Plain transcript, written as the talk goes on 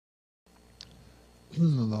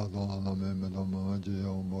la la me me da ma ji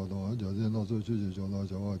ya ma da ja de no so chi ji jo la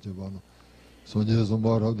ja wa ji ba no so je so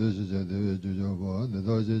ba ra de ji je de ju jo ba de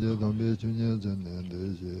da ji je da me chu nye je ne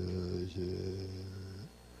de je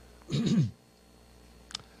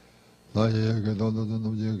la ye ge da da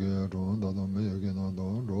no je ge ro da da me ye ge na da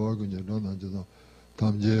ro ge je da na ji da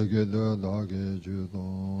tam je ge da da ge ju da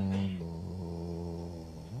do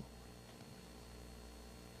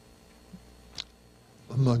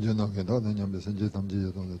Imagine that the Yam Senji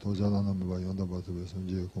Tamji on the Tojana Bayonda Batu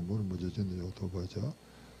Senji Komur Mujin Yotobacha.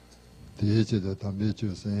 The H. the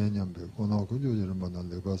Tambichu saying Yambe, Konakujuman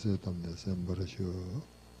and the Baset and the Sembarashu.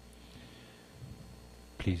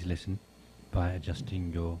 Please listen by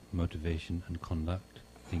adjusting your motivation and conduct,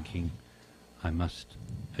 thinking, I must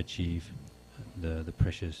achieve the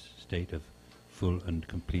precious state of full and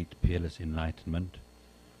complete peerless enlightenment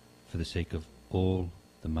for the sake of all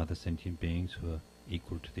the mother sentient beings who are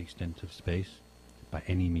equal to the extent of space, by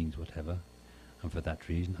any means whatever, and for that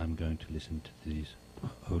reason I'm going to listen to these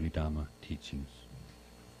holy Dharma teachings.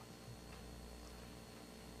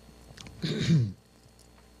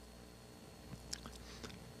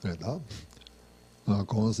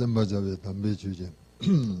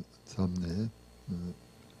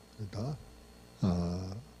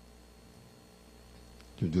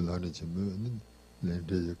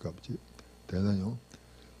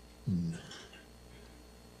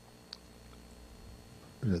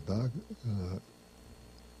 Reda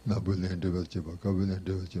Nabulan Devil Chiba, Kabulan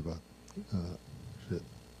Devil Chiba,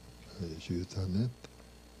 Shutane,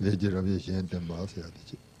 Ledger of Asian Tembas,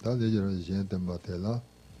 that ledger of Asian Tembatella,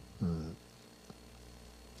 and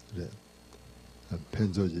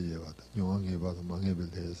Penzo Jivat, Young about among every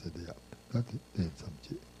days a day. That then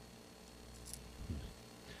some.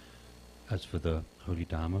 As for the holy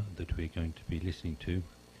Dharma that we're going to be listening to,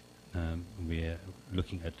 we're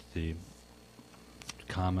looking at the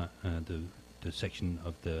karma, the section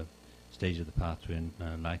of the stage of the path to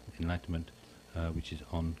enlightenment, which is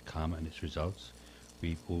on karma and its results.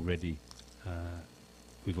 We've already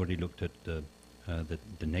looked at the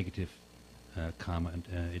negative karma and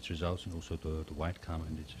its results, and also the white karma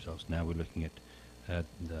and its results. Now we're looking at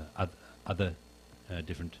the other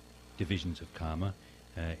different divisions of karma,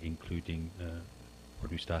 including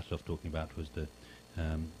what we started off talking about was the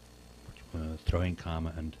throwing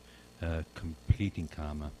karma and completing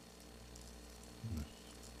karma.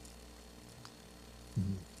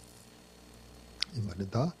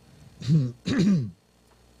 Imarita.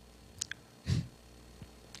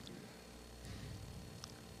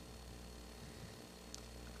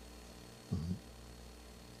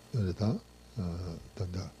 Imarita.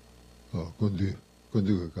 Tanda.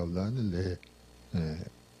 Kundu kablan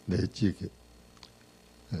le chiki.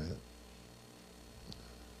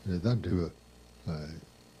 Redan river.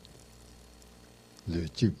 Le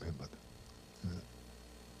chip member.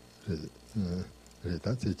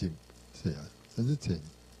 Reda chip say, and the thing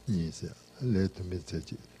is let me say,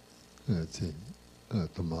 thing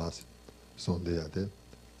Thomas Sunday at it.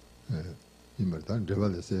 Imertan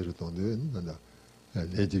Reval say return to and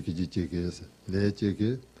Lejiki,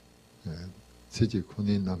 Lejiki, Siji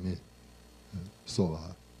Kuni Nami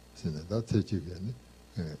Soa, Senator Siji,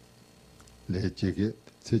 Lejiki,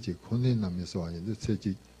 Siji Kuni Nami Soa, and the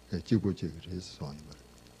Siji.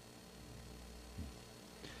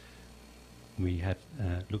 We have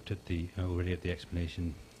looked at already at the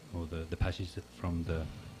explanation or the passage from the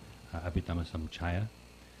Abhidhamma Samchaya.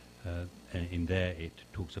 And in there it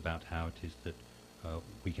talks about how it is that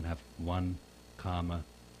we can have one karma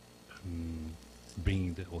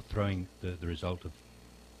bringing or throwing the result of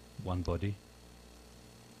one body.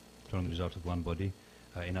 Throwing the result of one body.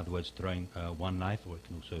 In other words, throwing one life, or it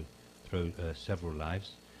can also throw several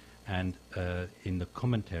lives. And in the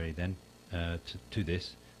commentary then to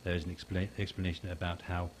this, there is an explanation about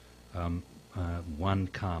how one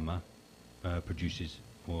karma produces,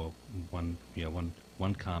 or one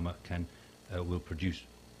karma will produce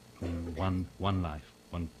one life,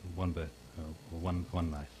 one birth, or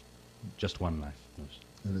one life, just one life.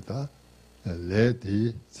 그러다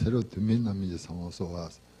레디 새로 두민 남이지 상호소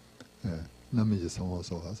와서 남이지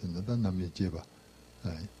상호소 와서 나다 남이지 봐.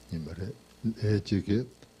 이 말에 레지게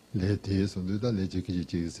레디에서 누다 레지게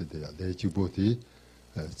지지세대야 레지보티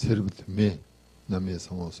새로 두민 남이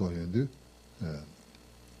상호소 연두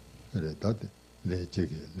그래다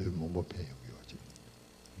레지게 레모모 배우요지.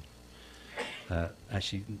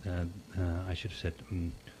 Actually, I should have said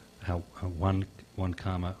how one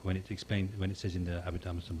karma, when it says in the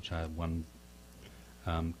Abhidhamma Samchaya one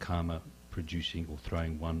karma producing or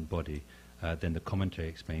throwing one body, then the commentary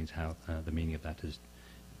explains how the meaning of that is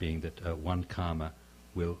being that one karma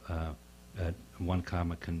will one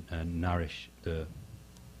karma can nourish the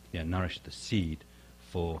seed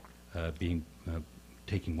for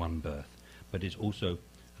taking one birth, but it's also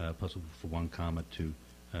possible for one karma to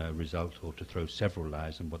result or to throw several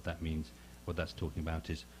lives, and what that means, what that's talking about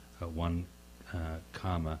is one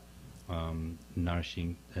karma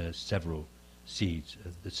nourishing several seeds,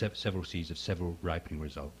 several seeds of several ripening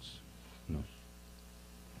results. No.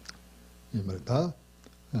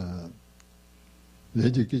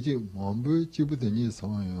 Leji kichi mambu chibuteni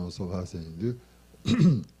sanyo soba sendu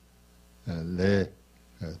le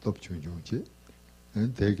top chunjungchi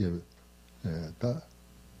tege ta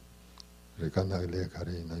rekana le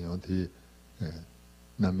kare na yonti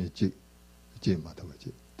nami chi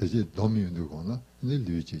matabachi teji domi undu gona ni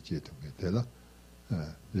luchi chi tunge tela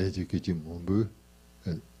leji kichi mambu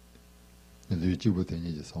luchi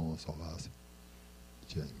buteni sanyo soba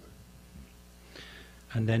sendu.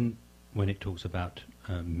 And then when it talks about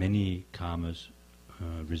many karmas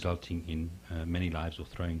resulting in many lives or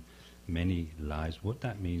throwing many lives, what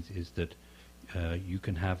that means is that you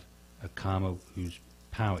can have a karma whose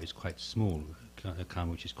power is quite small, a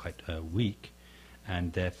karma which is quite weak,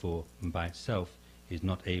 and therefore by itself is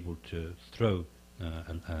not able to throw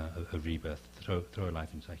a rebirth, throw a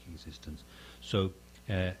life in psychic existence. So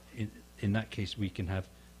in that case we can have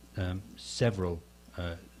several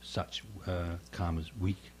such karmas,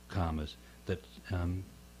 weak karmas, that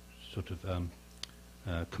sort of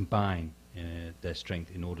combine their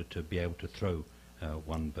strength in order to be able to throw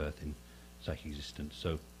one birth in psychic existence.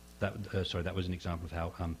 So that that was an example of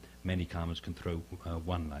how many karmas can throw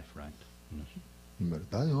one life, right?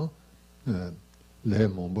 Le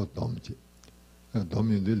mombo domji,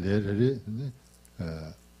 domi du le re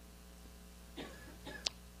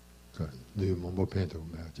le mombo pento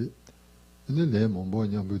meji. Le mombo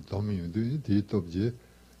nyambu domi du di tobje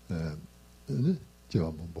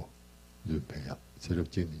jiwa mombo du peya serap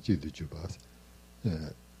jini ji du jubas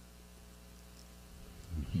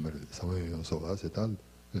mer sawe yo so ba setal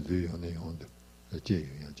du yo ne yond je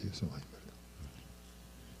yo ya ji so ai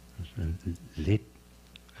mer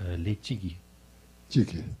le chigi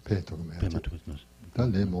pento me ta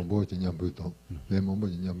le mombo nyambu dom le mombo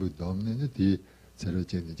nyambu dom ne di serap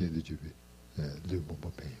jini ji du jubi du mombo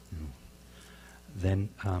peya. Then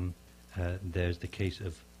there's the case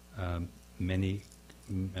of many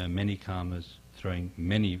karmas throwing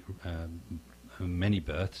many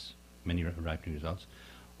births, many ripening results.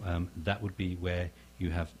 That would be where you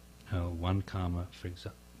have one karma, for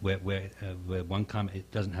example, where one karma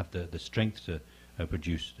it doesn't have the strength to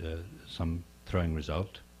produce some throwing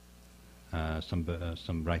result,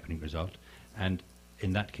 some ripening result, and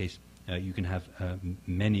in that case you can have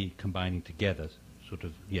many combining together,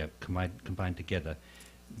 combined together,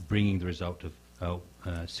 bringing the result of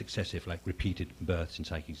successive, like repeated births in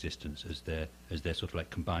psychic existence as their sort of like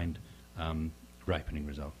combined ripening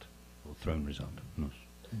result or thrown result.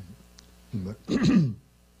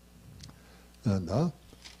 And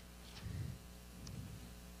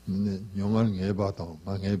nyongal ngeba tong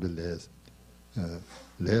ma ngebe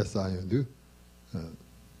les ayundu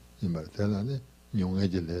imbartela ne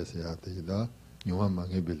nyongeje les ya tida nyonga ma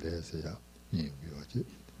ngebe les ya nyingyoji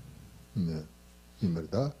ne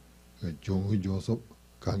imbarda jongu josop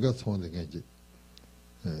kanga sonde ngeje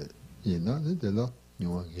ina ne dela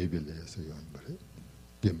nyonga ngebe les ya imbare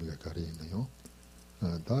gemga kare ina yo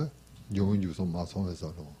da jongu josop ma sonde sa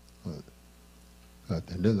lo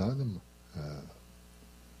tendela ne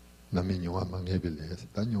nami nyonga mangebe les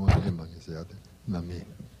da nyonga nge mangese ya nami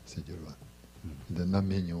sejurwa the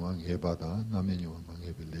nami nyonga ngeba da nami nyonga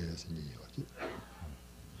mangebe les ni yoji.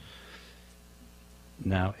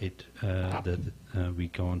 Now we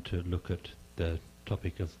go on to look at the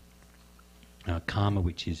topic of karma,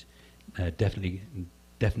 which is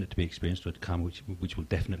definite to be experienced, or karma which will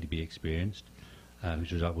definitely be experienced,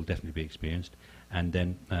 whose result will definitely be experienced, and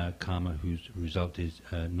then karma whose result is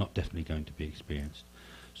not definitely going to be experienced.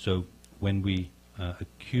 So when we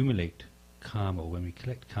accumulate karma, or when we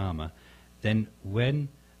collect karma, then when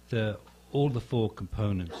all the four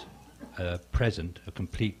components are present, are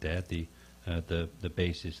complete there, the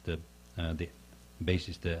basis, the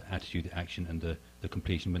basis, the attitude, the action, and the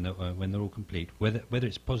completion, when they're all complete, whether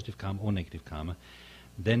it's positive karma or negative karma,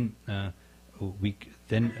 then that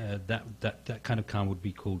kind of karma would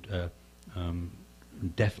be called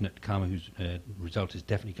definite karma, whose result is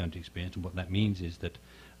definitely going to experience. And what that means is that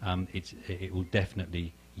it will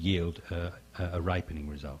definitely yield a ripening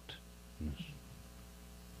result.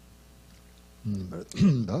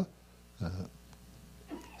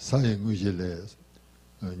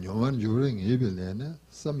 Nyongan juring ebelene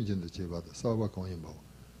samijin de chebada sawa konyin bawo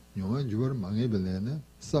nyongwa juwar mange belene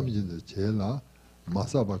samjin chela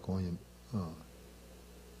masaba koyin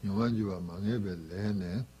nyongwa juwa mange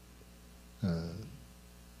belene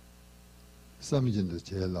samjin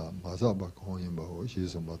chela masaba koyin ba ho shi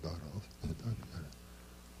somba dara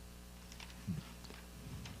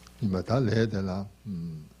ima ta le de la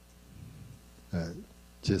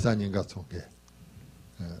제사님과 총계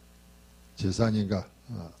제사님과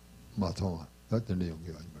마통아 같은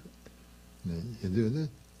용기가 네 이제는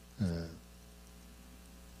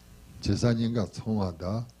제사님과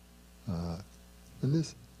총하다 근데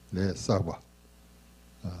내 사과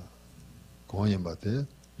공연받대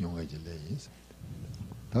용해질 레이스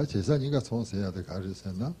다 제사님과 총세야 돼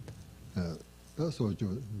가르쳤나 다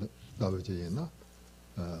소주 나버지나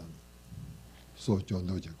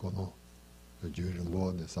소주노지 고노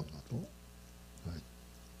주름보네 삼나도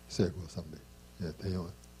세고 삼배 예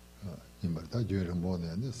대용 이말다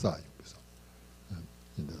주름보네 사용비서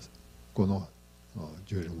인데 고노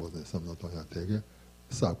주름보네 삼나도야 되게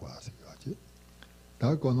사과하시가지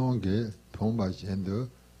다 고노게 통바신도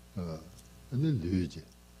근데 류지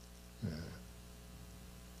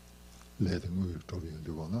레드무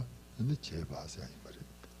도비는도거나 근데 제바세야 이 말이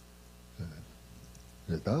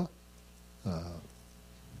그다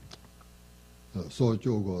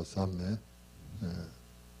소조고 삼네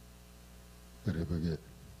그래버게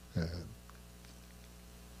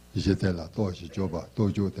이제 될라 또시 줘봐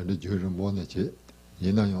또 줘는데 저를 뭐네지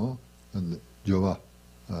이나요 줘봐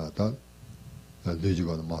다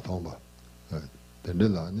레지고는 마통봐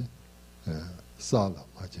된들라니 살라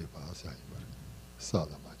마제바 사이 말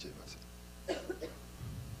살라 마제바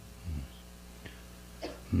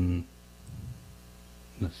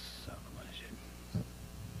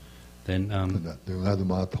Then 내가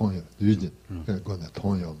마 통요 유진 그거는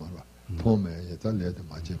통요 말아 통매에 다 레드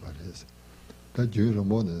마제바레스 다 주로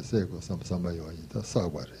뭐는 세고 삼삼바요 이다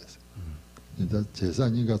사과레스 이다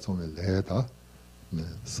제사님과 총에 레다 네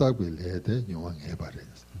사고 레데 용왕해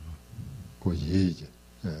바레스 그 예지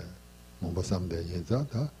뭔가 삼대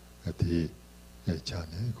예자다 그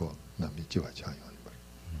자네 그 남이 지와 자요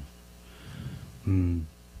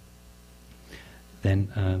Then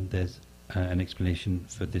there's an explanation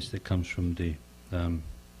for this that comes from the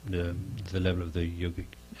level of the yogic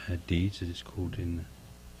deeds, as it's called in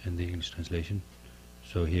the English translation.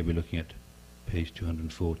 So here we're looking at page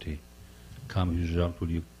 240. Karma whose result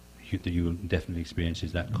that you will definitely experience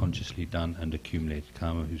is that consciously done and accumulated.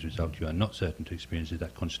 Karma whose result you are not certain to experience is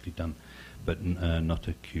that consciously done but not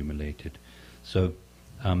accumulated. So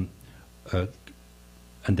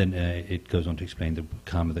and then it goes on to explain the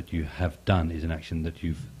karma that you have done is an action that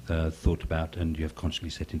you've thought about and you have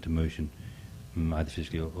consciously set into motion, either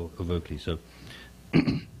physically or vocally. So,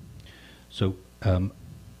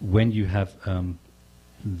 when you have a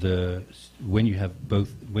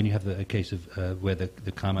case of where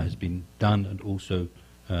the karma has been done and also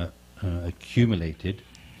accumulated,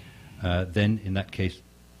 then in that case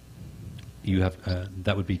you have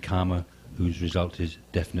that would be karma whose result is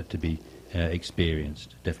definite to be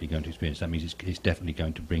experienced, definitely going to experience. That means it's definitely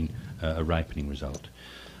going to bring a ripening result.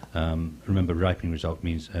 Remember, ripening result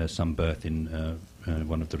means some birth in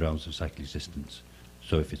one of the realms of psychic existence.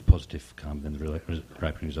 So if it's positive karma, then the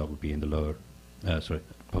ripening result would be in the lower,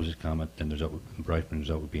 positive karma, then the ripening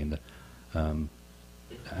result would be in the, and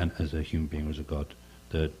as a human being or as a god.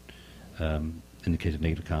 In the case of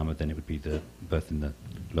negative karma, then it would be the birth in the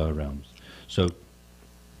lower realms. So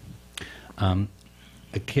an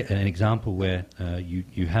example where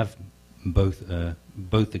you have both the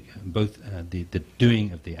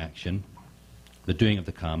doing of the action, the doing of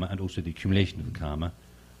the karma, and also the accumulation of the karma,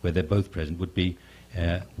 where they're both present, would be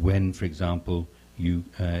when, for example, you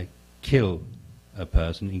kill a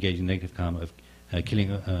person, engage in negative karma of killing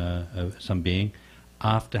some being,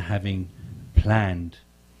 after having planned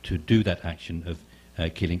to do that action of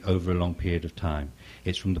killing over a long period of time.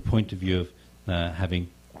 It's from the point of view of having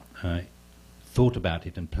thought about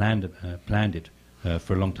it and planned it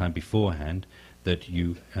for a long time beforehand, that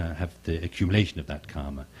you have the accumulation of that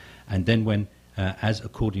karma. And then when, as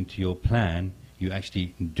according to your plan, you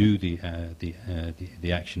actually do the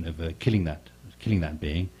action of killing that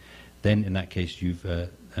being, then in that case you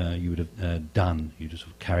would have done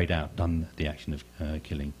the action of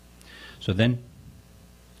killing. So then,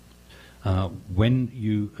 when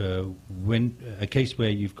a case where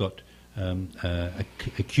you've got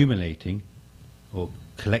accumulating or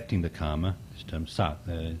collecting the karma, this term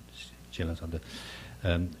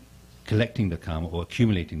collecting the karma or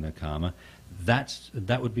accumulating the karma, that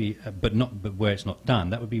would be, but where it's not done,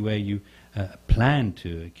 that would be where you plan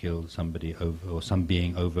to kill somebody over, or some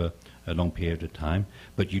being over a long period of time,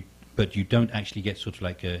 but but you don't actually get sort of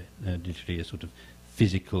like literally a sort of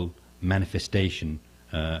physical manifestation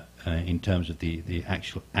in terms of the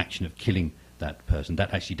actual action of killing that person.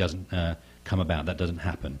 That actually doesn't come about. That doesn't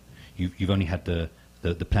happen. You've only had the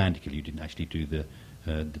plan to kill. You didn't actually do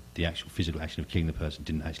the actual physical action of killing the person.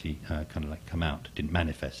 Didn't actually kind of like come out. Didn't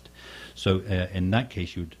manifest. So in that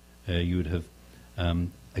case, you would have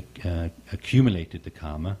accumulated the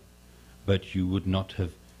karma, but you would not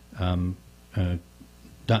have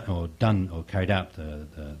done or carried out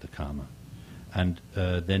the karma. And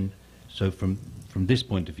then, so from this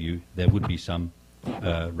point of view, there would be some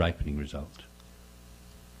ripening result.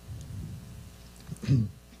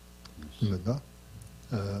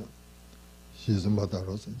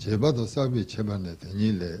 제바도 사비 제반에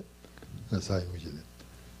되니래 사용지래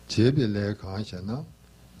제비래 가셔나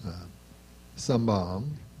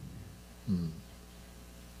삼밤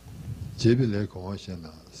제비래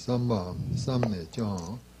가셔나 삼밤 삼내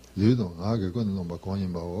정 류동 아게 건 넘어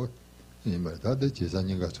권인바오 이말다데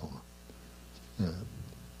제사님가 총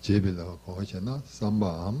제비래 가셔나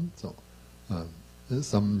삼밤 저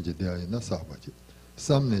삼지대야나 사바지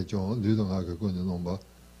삼내 정 류동 아게 건 넘어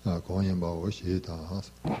권인바오 시다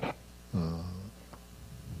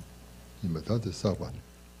이말다데 사바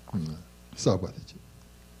사바지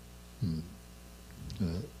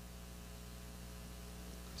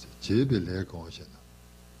제벨레 거셔나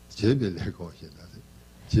제벨레 거셔나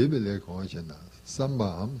제벨레 거셔나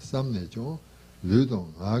삼밤 삼내죠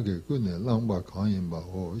류동 아게 군에 랑바 강인바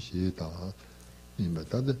오시다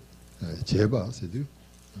이메다데 제바스도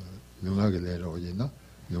용하게 내려오지나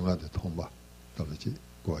용하데 통바 답지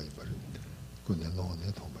고아이버 군에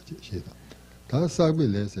놓네 통바지 시다 다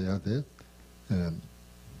사빌레서야 돼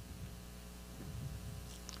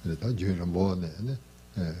그래다 주는 뭐네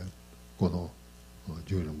고노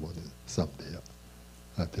주는 뭐네 삽대야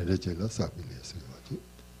아 데레젤라 사빌레서 가지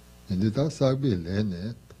근데 다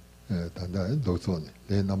사빌레네 단다 도소네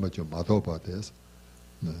내 남아 좀 마도바데스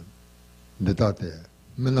네다데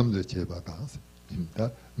맨남도 제바다스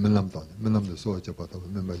임다 맨남도 소저 바다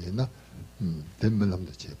맨바이나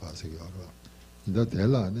덴맨남도 제바서 여러 인다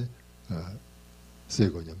델라네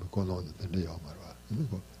세고냐 고노네 데려 말아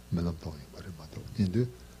이거 맨남도 말이 맞도 인도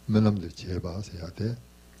맨남도 제바서야 돼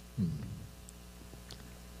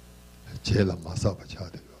제일 마사바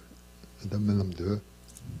차대요. 근데 맨남도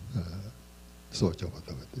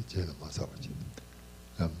소저바다 제일 마사바지.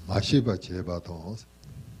 마시바 제바도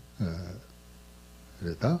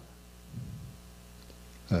그래다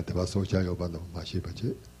대바 소자요 바도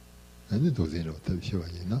마시바지. 아니 도진로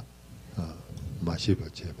대시와이나 마시바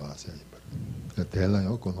제바서 이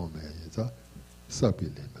대라요 고노메에서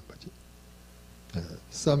사빌레 멤버지.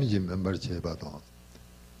 삼지 멤버 제바도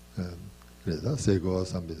그래서 세고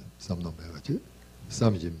삼놈배가지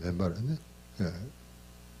삼지 멤버는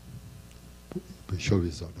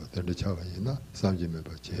비쇼비서도 된데 차가이나 삼지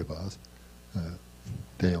멤버 제바스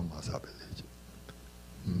대형 마사벨레지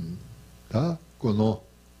다 고노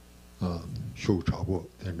쇼차고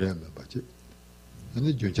된데 멤버지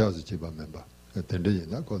근데 준차스 제바 멤버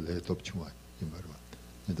된데이나 고레 톱충아 이 말로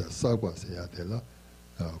근데 사과세야 되라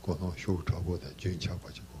고노 쇼차고데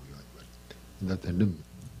준차고지 고요 이 말. 근데 된데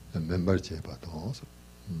멤버 제바도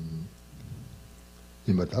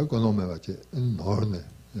이마다 고노메바체 노르네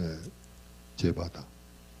제바다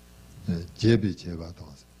제비 제바도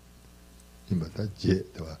이마다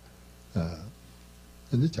제도와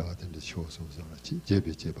근데 자가든지 쇼소소라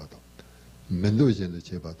제비 제바도 멘도이젠도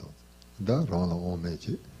제바도 다 라나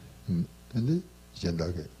오메지 근데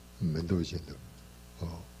젠다게 멘도이젠도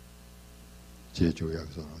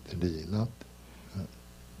제조약서 된데이나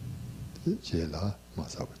제라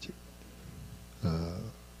마사바지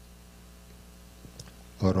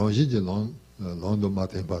어로지지 론도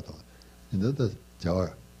마테바도 인데다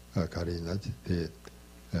자와 가리나 데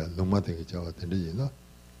롱마테게 자와 된데이나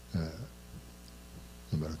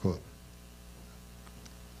이말고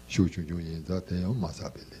슈슈주인자 대요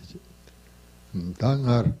마사벨레지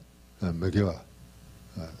당ар 메게와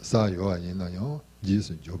사요아 이나요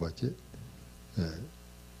지스 조바지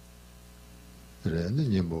그래는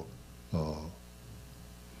님보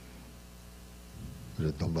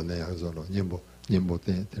그래 돈반에 하서로 님보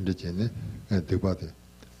때 텐데제네 대바데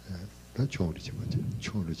다 총리지 뭐지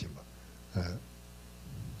총리지 뭐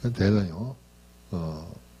대라요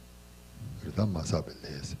그러다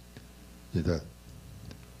마사벨레스 이다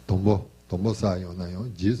돈보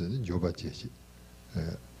사요나요 지스는 조바제시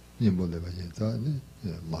님보레바 인자네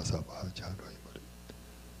마사바 자로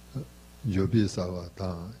이거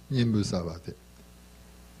조비사와다 님부사와데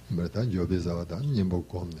말다 조비사와다 님보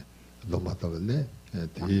곰네 로마타벨레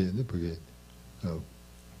대에는 그게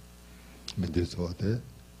민데소데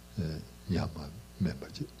nyama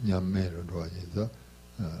memberji nyamero royeza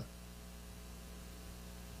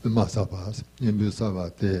masabas nimbu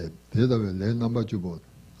sabate the le number jubo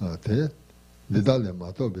te lidale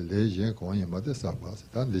mato bele je kon yamate sabas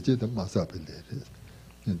dan leje de masabele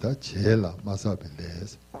da chela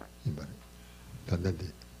masabele imbare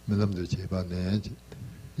tandali melamdo cheba ne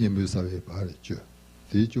nimbu sabe pare ju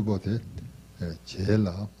di jubo te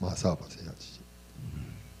chela masabas yaji.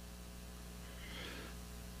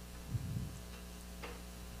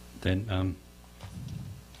 Then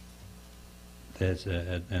there's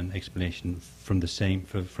an explanation from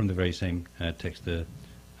the very same text,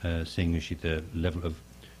 saying the level of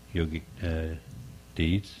yogic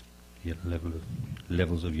deeds,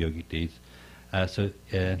 levels of yogic deeds.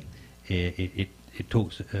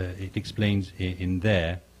 It explains in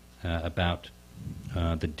there about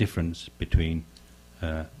the difference between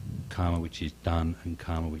karma which is done and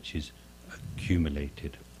karma which is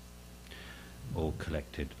accumulated or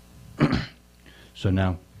collected. So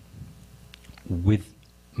now, with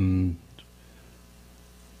it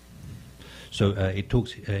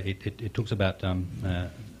talks about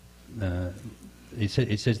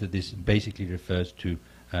it says that this basically refers to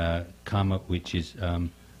karma, which is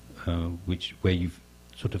where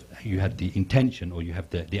you had the intention, or you have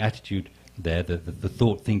the attitude there, the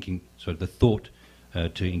thought thinking, sort of the thought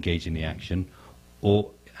to engage in the action, or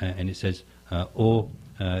and it says or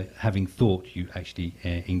having thought, you actually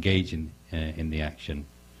engage in the action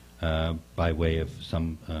by way of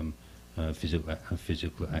some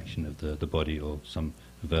physical action of the body, or some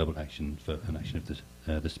verbal action, for an action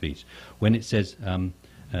of the speech. When it says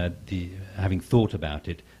the having thought about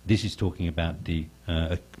it, this is talking about the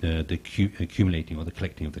accumulating or the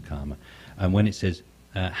collecting of the karma. And when it says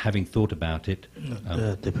having thought about it,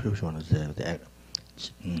 the previous one is the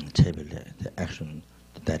action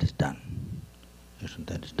that is done. Action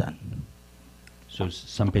that is done. So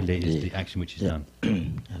sampele is the action which is done.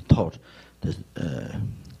 Thought,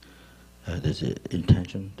 there's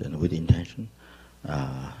intention, then with intention,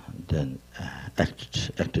 then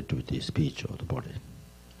acted with the speech or the body.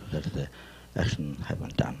 So that's the action having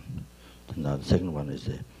done. Now the second one is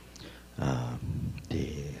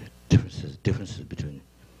the differences between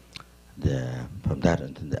from that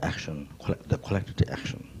and then the action, the collected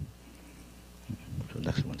action. So the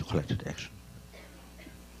next one, the collected action.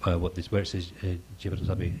 Where it says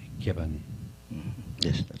Jivatasabe Kyabani.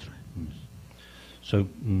 Yes, that's right. So,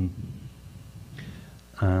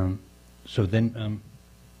 so then,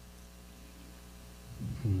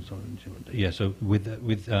 so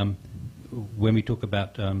with when we talk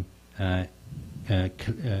about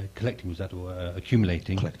collecting, was that, or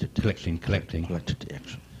accumulating? Collecting. Collected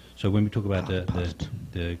action. So when we talk about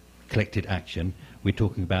the collected action, we're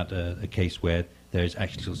talking about a case where there is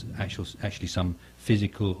actually some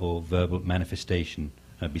physical or verbal manifestation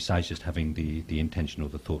besides just having the intention or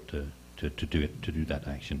the thought to do that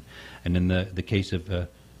action. And in the case of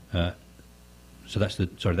so that's the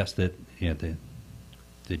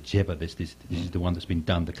jeba. This is the one that's been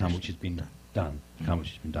done. The karma which has been done. Karma which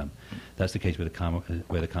has been done. That's the case where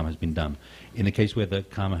the karma has been done. In the case where the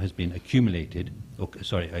karma has been accumulated, or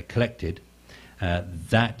collected,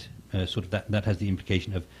 that has the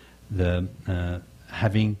implication of the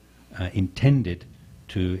having intended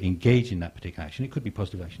to engage in that particular action. It could be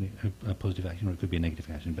positive action, or it could be a negative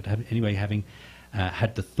action. But anyway, having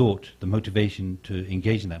had the thought, the motivation to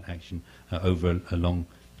engage in that action over a long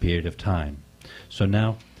period of time. So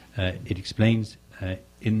now it explains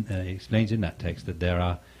in that text that there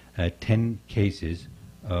are 10 cases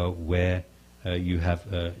where you have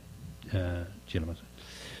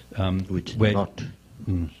which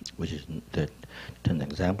is the 10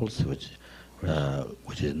 examples which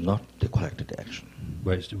is not the collected action.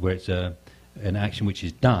 Where it's an action which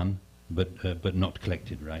is done but not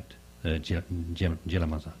collected, right?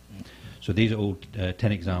 Jelamasa. So these are all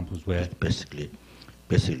 10 examples where basically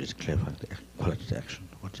it's clarifying the collected action.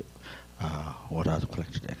 What are the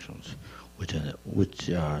collected actions, which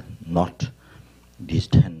are not these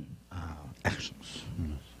 10 actions?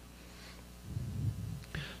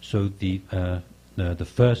 So the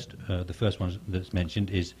first one that's mentioned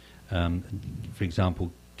is, for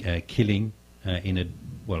example, killing in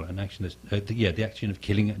an action that's the action of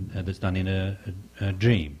killing that's done in a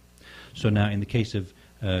dream. So now, in the case of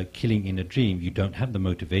killing in a dream, you don't have the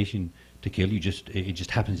motivation to kill. It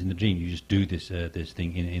just happens in the dream. You just do this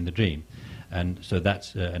thing in the dream, and so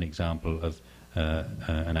that's an example of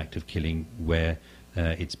an act of killing where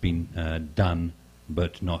it's been done,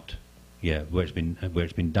 but not where it's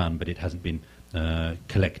been done, but it hasn't been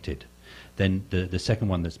collected. Then the second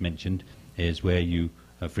one that's mentioned is where you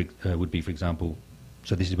would be, for example,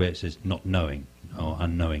 So this is where it says not knowing or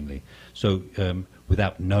unknowingly. So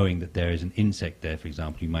without knowing that there is an insect there, for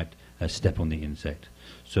example, you might step on the insect.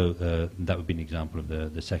 So that would be an example of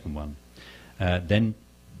the second one. Then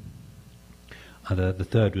the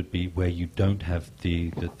third would be where you don't have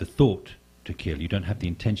the thought to kill. You don't have the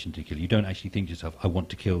intention to kill. You don't actually think to yourself, I want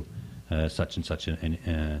to kill such and such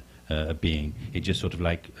a being. It just sort of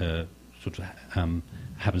like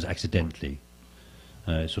happens accidentally.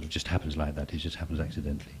 It sort of just happens like that. It just happens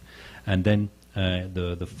accidentally. And then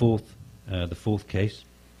the fourth case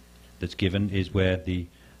that's given is where the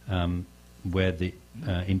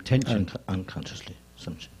intention unconsciously,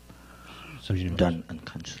 something done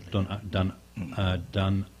unconsciously,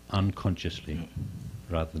 done unconsciously,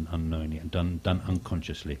 rather than unknowingly, and done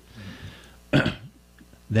unconsciously.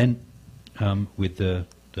 Then with the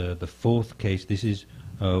fourth case, this is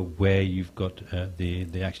where you've got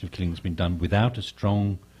the action of killing that's been done without a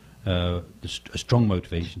strong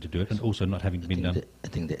motivation to do it, and also not having been done. I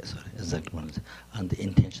think the exact one is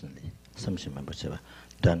unintentionally. Something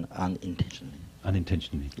done unintentionally.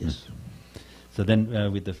 Unintentionally. Yes. So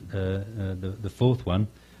then, with the fourth one,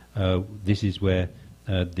 this is where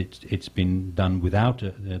it's been done without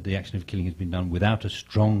the action of killing has been done without a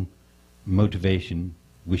strong motivation,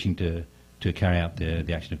 wishing to carry out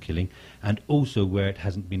the action of killing, and also where it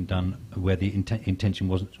hasn't been done, where the intention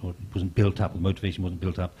wasn't built up, the motivation wasn't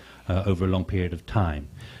built up over a long period of time.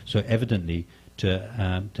 So evidently, to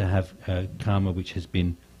have karma which has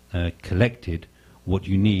been collected, what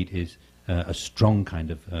you need is a strong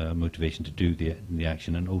kind of motivation to do the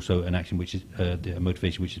action, and also an action which is a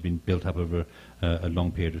motivation which has been built up over a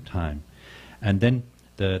long period of time. And then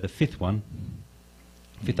the fifth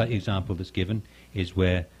example that's given is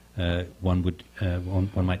where one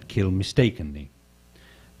might kill mistakenly.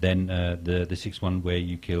 Then the sixth one where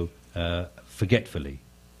you kill forgetfully,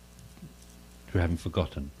 through having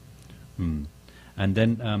forgotten. And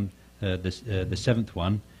then the seventh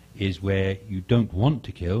one is where you don't want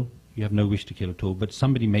to kill, you have no wish to kill at all, but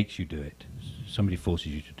somebody makes you do it. Somebody forces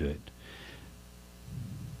you to do it.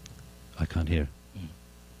 I can't hear.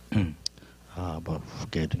 About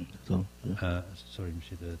forgetting. So, sorry,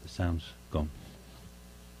 Monsieur, the sound's gone.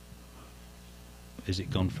 Is it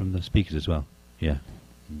gone from the speakers as well? Yeah.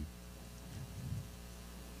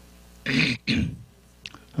 Is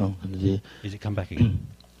it come back again?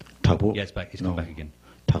 Yeah, it's back. It's come back again.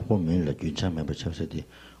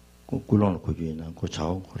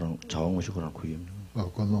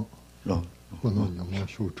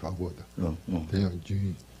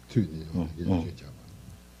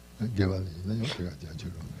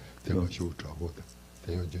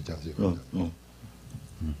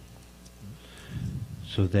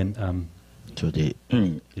 So then,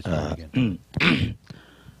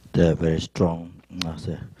 they're very strong.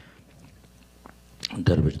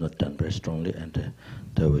 That which is not done very strongly, and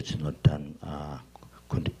that which is not done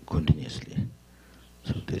continuously.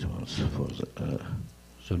 So this one's for the.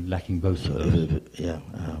 So lacking both of those.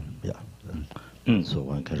 So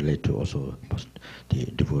one can relate to also the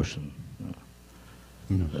devotion.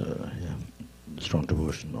 Strong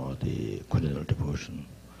devotion or the continual devotion.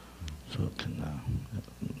 So it can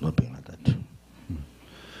not be like that.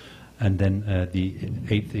 And then the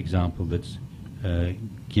eighth example that's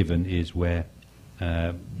given is where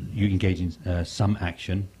you engage in some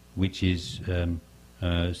action which is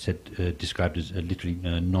described as literally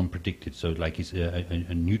non-predicted. So like it's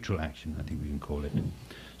a neutral action, I think we can call it.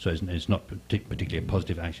 So it's not particularly a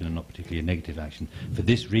positive action and not particularly a negative action. For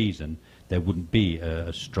this reason, there wouldn't be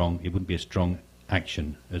a strong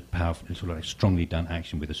action, as powerful, sort of like strongly done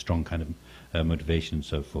action with a strong kind of motivation and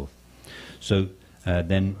so forth. So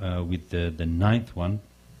then with the ninth one,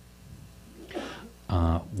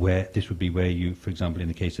 where this would be where you, for example, in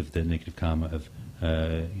the case of the negative karma of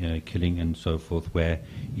killing and so forth, where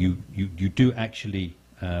you do actually,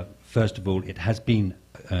 first of all, it has been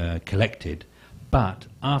collected, but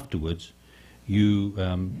afterwards you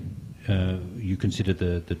consider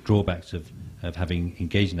the drawbacks of having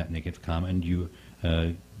engaged in that negative karma, and you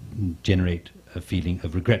generate a feeling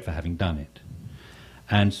of regret for having done it.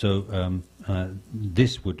 And so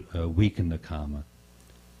this would weaken the karma.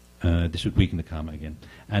 This would weaken the karma again.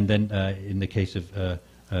 And then in the case of,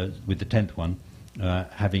 with the 10th one,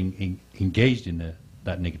 having engaged in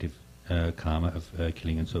that negative karma of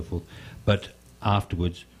killing and so forth, but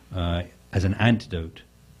afterwards, as an antidote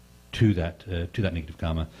to that negative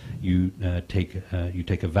karma, you take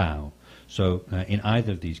a vow. So in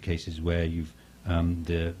either of these cases where you've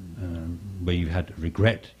where you've had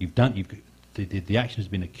regret, the action has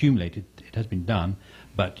been accumulated, it has been done,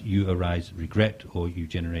 but you arise regret, or you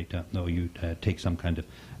generate, or you take some kind of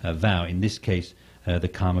vow. In this case, the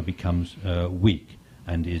karma becomes weak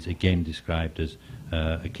and is again described as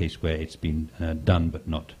a case where it's been done but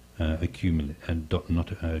not accumulated and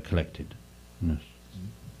not collected. Yes.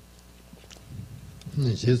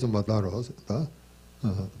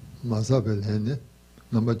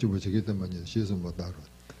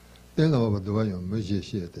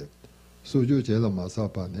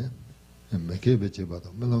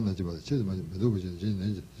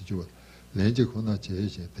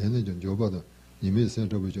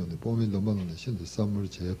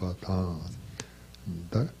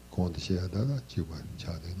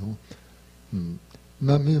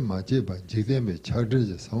 Nami Majeba Jigdeme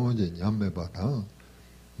Chadrija Sawanje Nyame Batang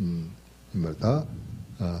Imberta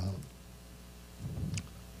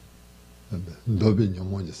Dobi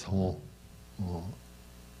Nyomonji Sawan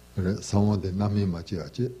Sawan de Nami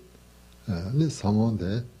Majiachi Ni Sawan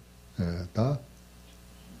de Ta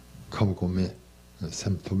Kamkome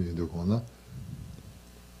Semtum Yudukona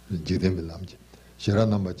Jigdeme Lamji Shira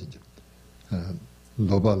Namba Jinji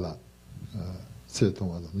Dobala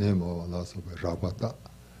세통하다 네모 나서 라바다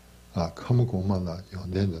아 카무고만나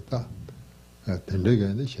연된다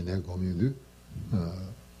된대게는 신의 고민도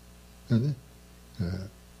아니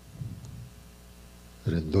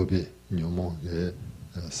렌도비 녀모게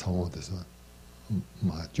상호돼서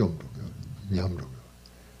마좀도 냠로고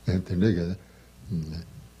된대게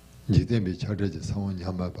이대비 차례지 상호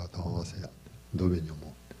냠마 봐도 하세요 도비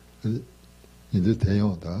녀모 이제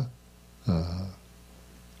대용다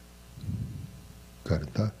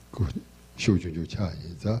karta ku shūchūchū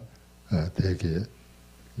chāyī za tēkē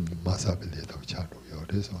māsāpi lētāw chāru yō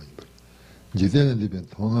rē sāyī bari. Jidēn lībēn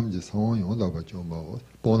tōngam jī sāngwā yōng dāba chōng bā wā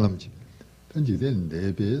pōnam jī. Tān jidēn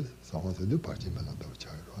lēbē sāngwā sā dī pāchī mēlam dāwa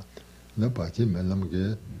chāyī rwa. Nā pāchī mēlam kē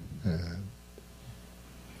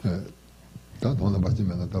tā tōngam pāchī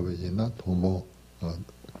mēlam dāwa yī na tōmō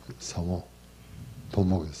sāngwā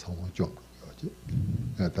tōmō kē sāngwā chōng yō jī.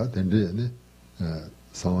 Tā tēndē yā nē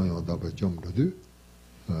sāngwā yōng dāba chōng rwa dū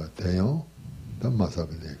대형 다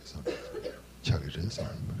마사벨에서 차기를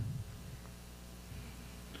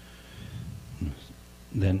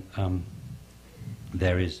Then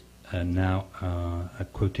there is now a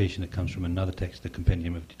quotation that comes from another text, the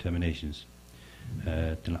Compendium of Determinations.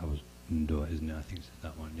 Isn't it? I think it's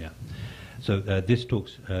that one. Yeah. So this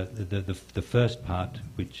talks the first part,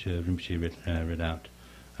 which Rinpoche read out.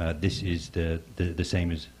 This is the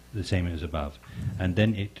same as above, and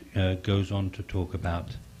then it goes on to talk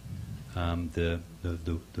about the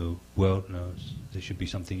world. There should be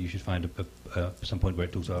something you should find some point where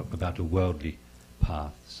it talks about a worldly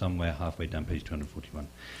path, somewhere halfway down page 241.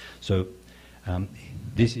 So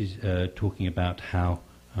this is talking about how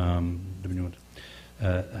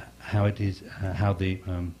it is how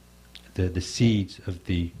the seeds of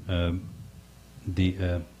the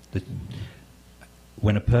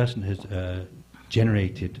when a person has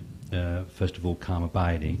generated first of all karma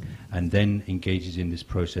abiding, and then engages in this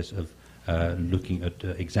process of looking at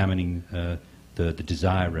examining the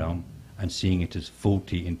desire realm and seeing it as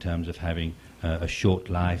faulty in terms of having a short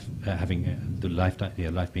life, having the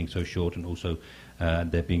life being so short, and also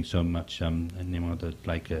there being so much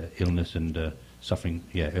illness and suffering,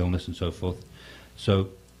 illness and so forth. So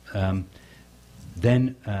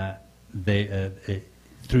then they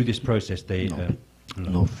through this process they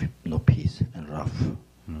no peace and rough.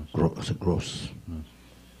 Gross.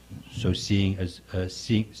 So seeing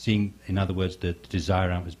in other words the desire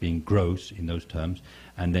realm as being gross in those terms,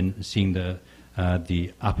 and then seeing the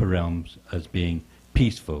upper realms as being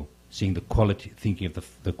peaceful, seeing the quality, thinking of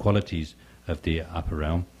the qualities of the upper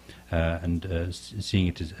realm, and seeing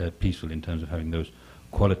it as peaceful in terms of having those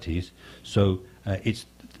qualities. So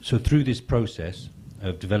so through this process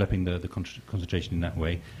of developing the concentration in that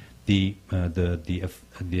way, the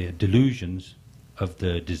delusions of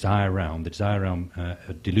the desire realm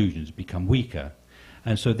delusions become weaker,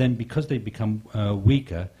 and so then because they become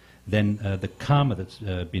weaker, then the karma that's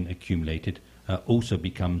been accumulated also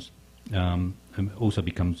becomes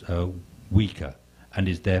weaker, and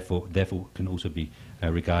is therefore can also be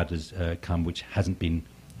regarded as karma which hasn't been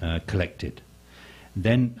collected.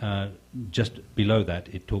 Then just below that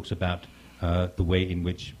it talks about the way in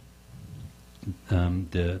which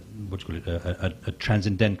a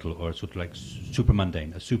transcendental, or a sort of like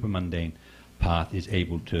supermundane path is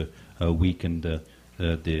able to weaken the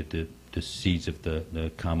seeds of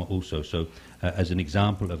the karma also. So as an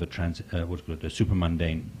example of a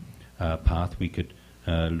supermundane path, we could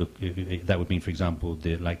look. That would mean, for example,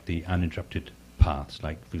 the uninterrupted paths,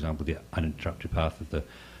 like for example the uninterrupted path of the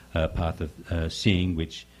seeing,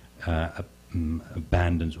 which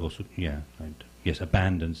abandons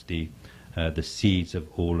abandons the seeds of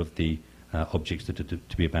all of the objects that are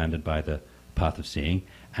to be abandoned by the path of seeing,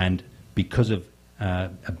 and because of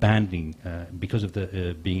abandoning, because of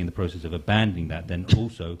the being in the process of abandoning that, then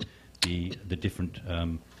also the different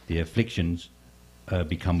the afflictions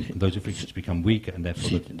those afflictions become weaker, and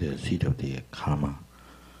therefore the seed of the karma,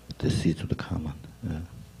 the seed of the karma.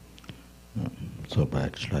 So by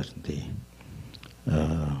exercising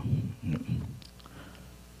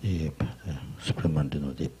the supplement,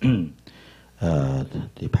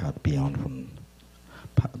 the path beyond from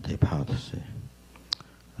the paths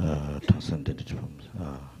transcended from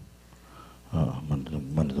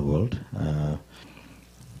among the world.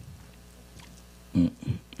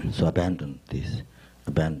 So abandon these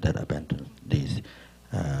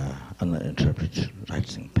uninterpreted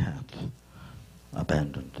rising path,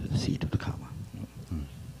 abandon the seed of the karma.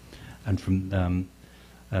 And from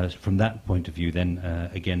that point of view, then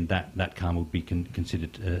again, that karma would be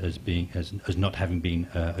considered as not having been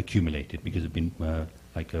accumulated, because it's been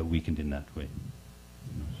weakened in that way.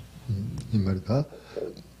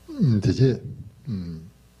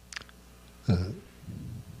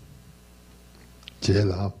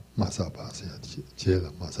 Jela masaba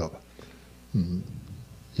jela masaba.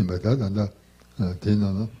 Imada danda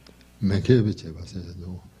tena menkebe cheba se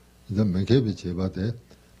no. The menkebe cheba de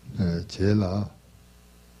jela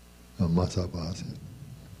masaba se.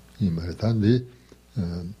 Imada de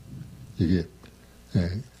ige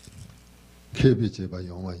kebe cheba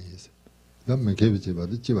yongwa yis. The menkebe cheba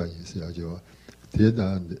de cheba yis ya jo.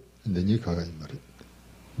 Teda de ni kaga imare.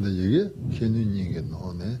 The ige kenu ninge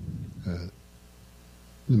no ne.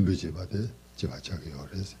 Numbujibade,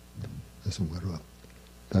 Jivachagores, the Sumarua.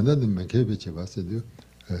 Tanda the Makebe Chivasidu,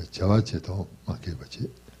 Javacheto, Makebachi.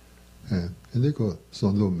 And they go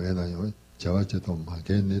Sondo Melayo, Javacheto,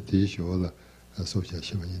 Makene, Tishola,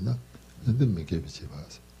 Association, and then Makebe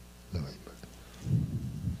Chivas.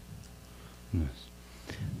 Yes.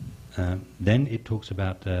 Then it talks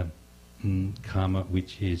about karma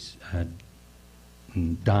which is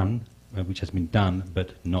done, which has been done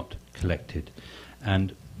but not collected.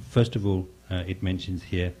 And first of all, it mentions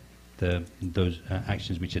here those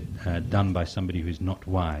actions which are done by somebody who is not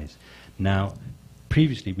wise. Now,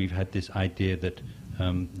 previously we've had this idea that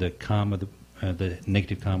the karma, the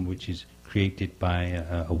negative karma which is created by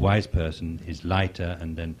a wise person is lighter,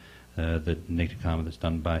 and then the negative karma that's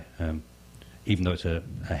done by, even though it's a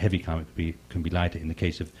heavy karma, it can be lighter. In the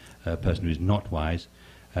case of a person who is not wise,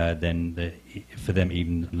 then for them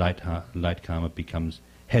even light karma becomes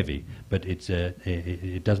heavy, but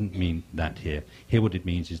it doesn't mean that here. Here what it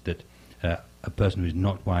means is that a person who is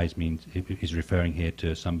not wise is referring here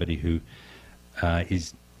to somebody who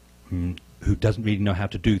who doesn't really know how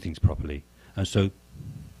to do things properly. And so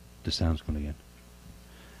the sound's gone again.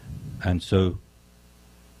 And so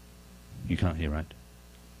you can't hear, right?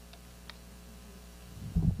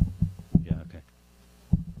 Yeah, okay.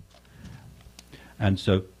 And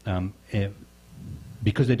so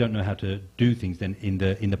because they don't know how to do things, then in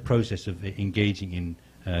the process of engaging in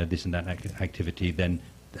this and that activity, then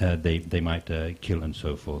they might kill and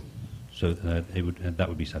so forth. So that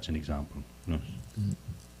would be such an example. No?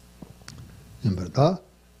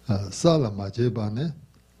 Sala majebane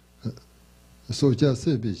soja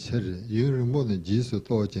sebi chere yurmone jisu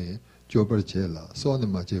toje jobar chela sone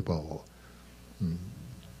majebao.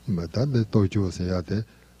 Imata de tojo seyade.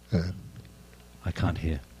 I can't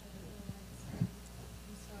hear.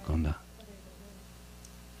 Gonda.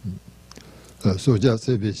 Soja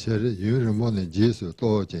sebi chere yurmone jisu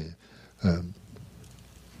toje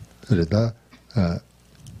reda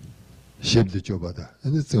shibdi jobada.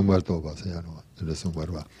 And it's a marto basayano, the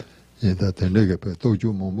Sumarwa. In that Tenega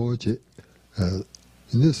tojo momochi in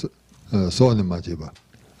this Sony Majiba.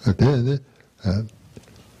 Then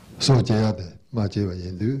Sojade Majiba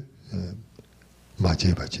Yendu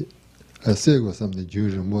Majibachi. I say was something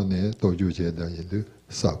Jewish money tojo jeda Yendu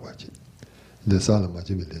Sawachi. The Sala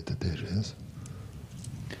Majiba later days.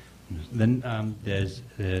 Then there's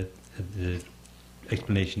the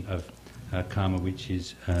explanation of karma which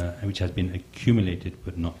has been accumulated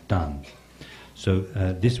but not done. So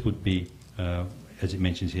this would be, as it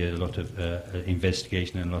mentions here, a lot of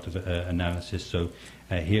investigation and a lot of analysis. So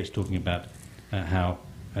here it's talking about how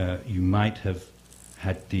you might have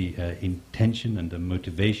had the intention and the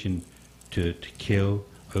motivation to kill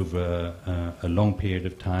over a long period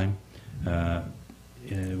of time,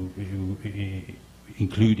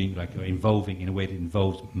 including, involving, in a way that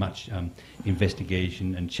involves much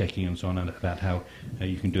investigation and checking and so on about how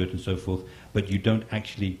you can do it and so forth, but you don't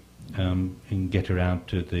actually get around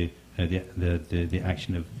to the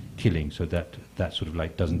action of killing, so that sort of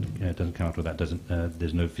like doesn't come out, or that doesn't.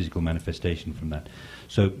 There's no physical manifestation from that.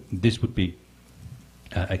 So this would be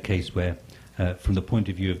a case where, from the point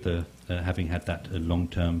of view of the having had that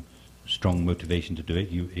long-term strong motivation to do it,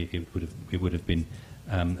 it would have been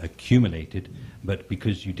accumulated, but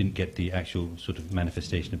because you didn't get the actual sort of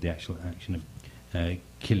manifestation of the actual action of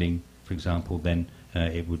killing, for example, then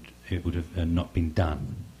it would have not been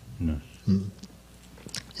done. No.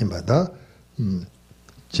 Imada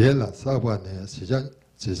jela sabane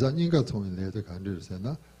sija ninga tsong le de kan de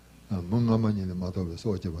sena monga mani le ma do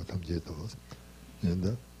so je ba tam je do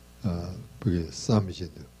and bu sam je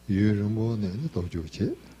de yu ru mo ne do ju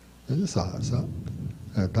che sa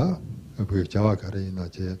da bu jawa ka re na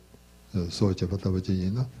je so je ba da je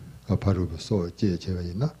yin na pa ru so je je ba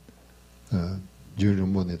yin na yu ru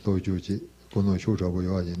mo ne do ju je ko no shu zha bo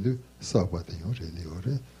yo yin de sa ba de yo re li yo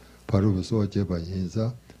re 바로 소제바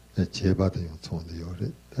인자 제바도 용촌도 요래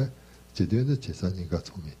제대로 제사니가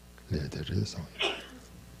총이 레데르서.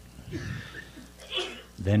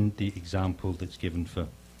 Then the example that's given for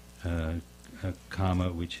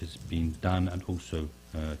karma which has been done and also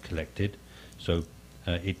collected. So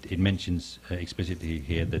it mentions explicitly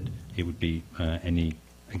here that it would be any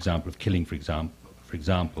example of killing, for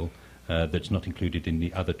example, that's not included in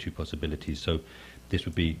the other two possibilities. So this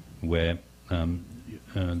would be where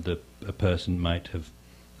a person might have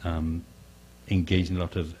engaged in a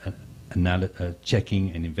lot of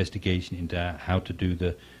checking and investigation into how to do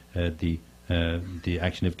the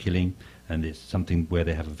action of killing, and it's something where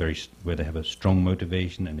they have a strong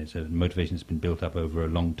motivation, and it's a motivation that's been built up over a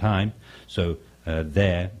long time. So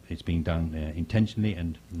there, it's being done intentionally,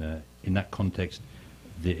 and in that context,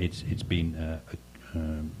 it's been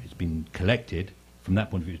collected. From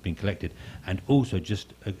that point of view, it's been collected, and also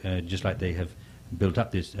just like they have built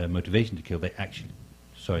up this motivation to kill, they actually,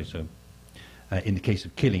 in the case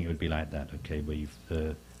of killing, it would be like that, okay, where you've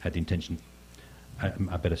had the intention.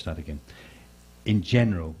 I better start again. In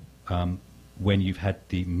general, when you've had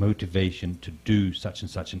the motivation to do such and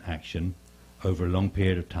such an action over a long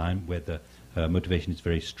period of time, where the motivation is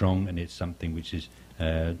very strong and it's something which is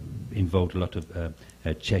involved a lot of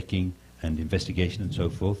checking and investigation and so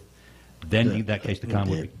forth, then in that case the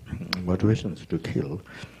karma would be... Motivation is to kill,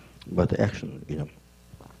 but the action,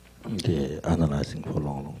 the analyzing for a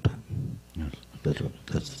long, long time. Yes.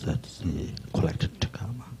 That's the collected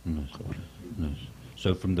karma. Yes. Yes.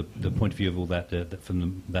 So from the point of view of all that,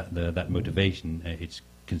 that motivation, it's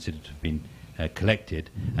considered to have been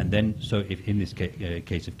collected, and then so if in this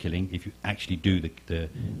case of killing, if you actually do the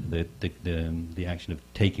action of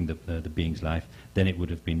taking the being's life, then it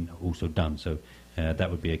would have been also done. So that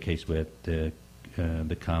would be a case where the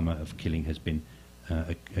karma of killing has been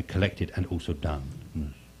collected and also done.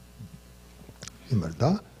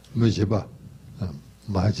 Imarda mujiba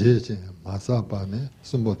majeje masaba ne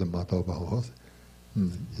sumbo de matoba hos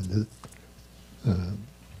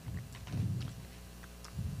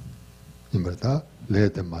imarda le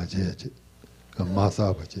de majeje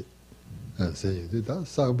masaba je say da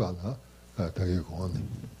saba na ta ge kon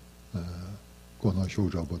kono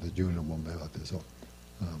shuja bo de jun mo me ate so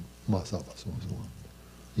masaba so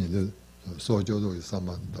in so jo do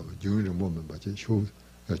saman da jun mo me ba je shu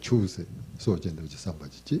choose so jen de samba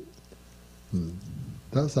ji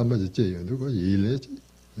da samba ji je yu ko yi le ji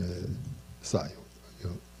sa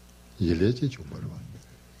yo yi le ji chu ba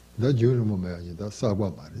da jun mo me yi da sa ba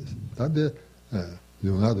ma re da de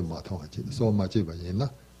lu nga de ma thong ji so ma ji ba yin na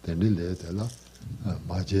de ni le de la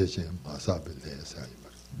ma je chen ma sa be le sa yi ba.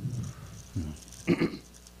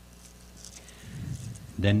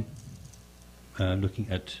 Then looking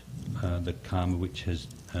at the karma which has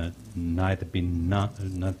neither been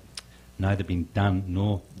done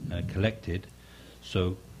nor collected.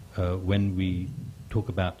 So when we talk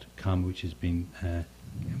about karma which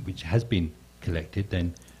has been collected,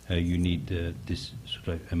 then you need this sort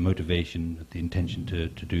of a motivation, the intention to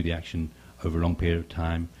do the action over a long period of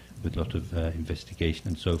time with a lot of investigation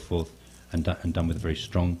and so forth, and done with a very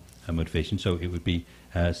strong motivation. So it would be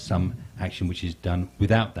some action which is done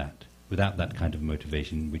without that kind of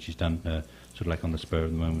motivation, which is done sort of like on the spur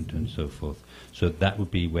of the moment and so forth. So that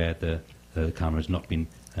would be where the karma has not been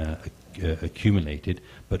accumulated,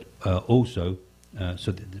 but also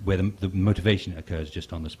where the motivation occurs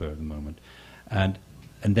just on the spur of the moment. And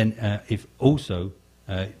then if also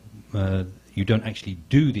you don't actually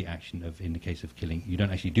do the action of, in the case of killing, you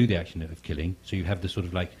don't actually do the action of killing, so you have the sort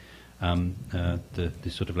of like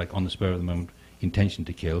this sort of like on the spur of the moment intention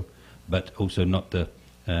to kill, but also not the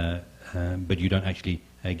but you don't actually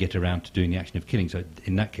get around to doing the action of killing. So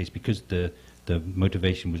in that case, because the the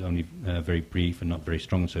motivation was only very brief and not very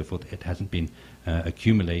strong and so forth, it hasn't been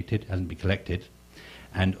accumulated, hasn't been collected,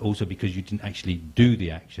 and also because you didn't actually do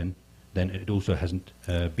the action, then it also hasn't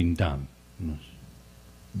been done.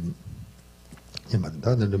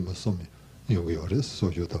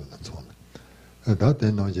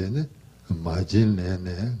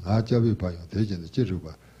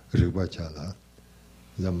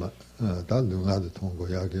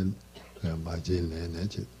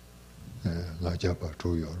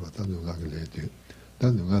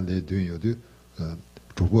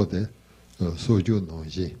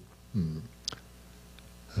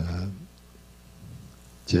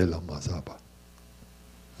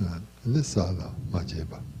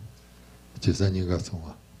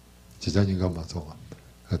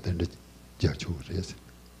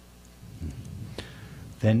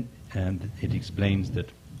 Then it explains that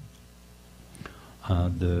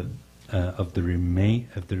of the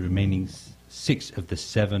remaining 6 of the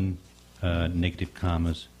 7 negative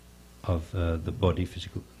karmas of the body,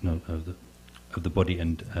 of the body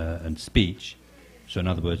and speech. So, in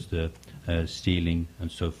other words, the stealing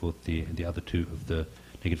and so forth, the other 2 of the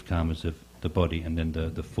negative karmas of the body, and then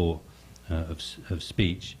the 4 of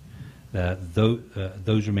speech.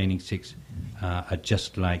 Those remaining 6 are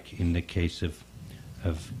just like in the case of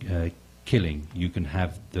killing. You can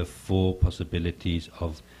have the 4 possibilities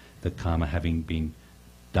of the karma having been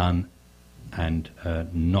done and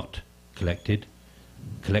not collected,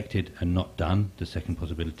 collected and not done, the second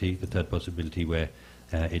possibility. The third possibility where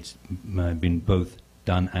it's been both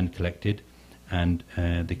done and collected, and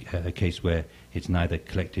a case where it's neither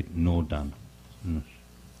collected nor done.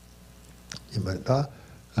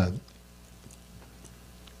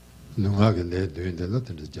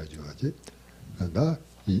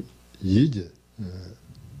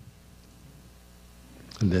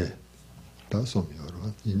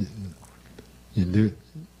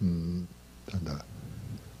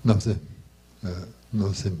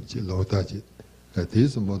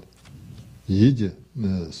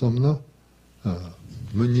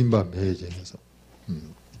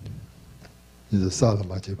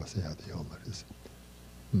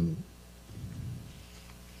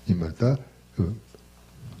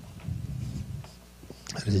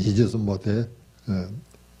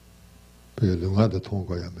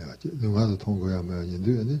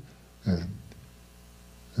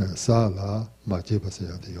 Sala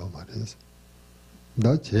Machepasaya de Yomaris.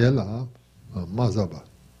 Da Chela Mazaba.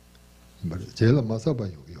 But Chela Masaba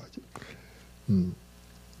Yogi.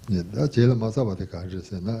 Da Chela Masaba de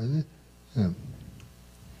Karis and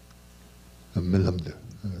Melamde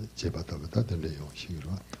Chebatavata and Leon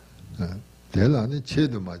Shira. Delani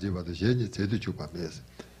Chedu Majiba the Jenny Chedu Chupa Bes.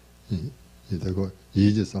 Itago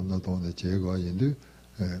Yiji Samna on the Chego Indu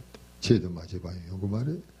Chedu Majiba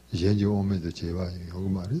Yogumari. Then,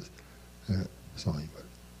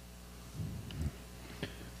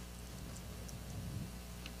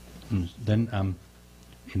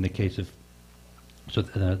 in the case of, so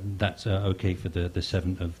that's okay for the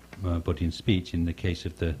 7 of body and speech. In the case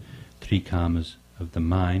of the 3 karmas of the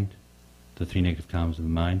mind, the 3 negative karmas of the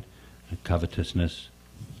mind, covetousness,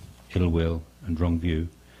 ill will, and wrong view,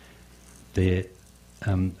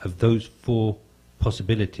 of those 4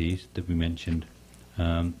 possibilities that we mentioned,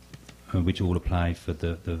 which all apply for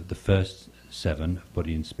the first 7 of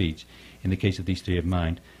body and speech. In the case of these 3 of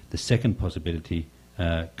mind, the second possibility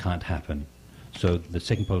can't happen. So the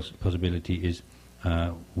second possibility is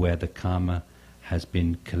where the karma has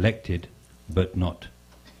been collected but not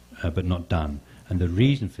done. And the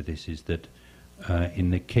reason for this is that in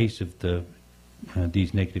the case of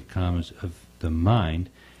these negative karmas of the mind,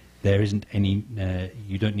 there isn't any.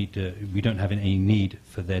 We don't have any need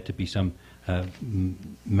for there to be some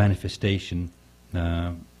manifestation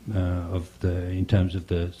in terms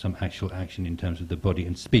of some actual action in terms of the body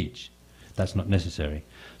and speech. That's not necessary.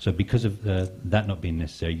 So because of that not being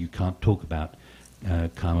necessary, you can't talk about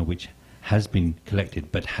karma which has been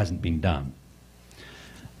collected but hasn't been done.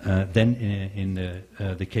 Then in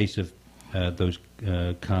the case of those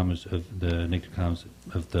karmas of the negative karmas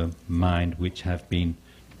of the mind which have been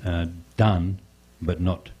done but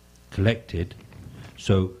not collected,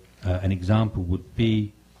 so an example would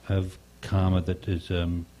be of karma that is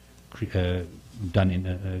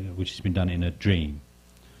done which has been done in a dream.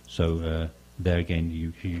 So there again,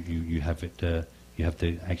 you have it. You have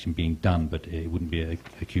the action being done, but it wouldn't be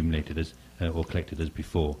accumulated as or collected as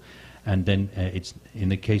before. And then it's in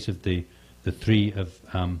the case of the 3 of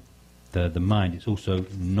the mind. It's also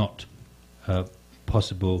not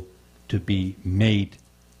possible to be made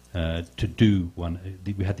to do one.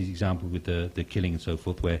 We had this example with the killing and so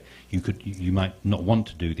forth, where you might not want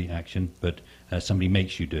to do the action, but somebody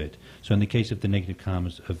makes you do it. So in the case of the negative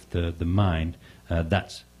karmas of the mind,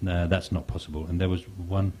 that's not possible. And there was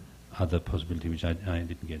one other possibility which I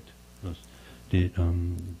didn't get. What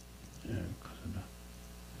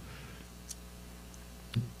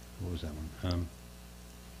was that one?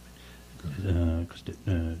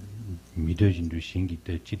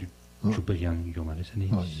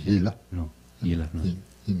 Yila. No, yila.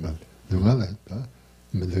 Yila. Dunga ta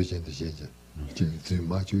melojen de jeje. Jing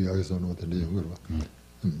ma ju ya so no de le ngur ba.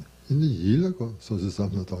 Ini yila ko so se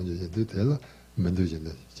sam no tong je de de la melojen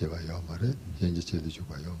de je ba ya ma re, yin je de ju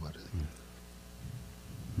ba ya ma re.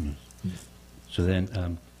 So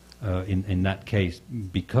then, in that case,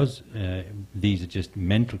 because these are just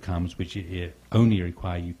mental karmas which only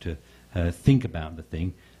require you to think about the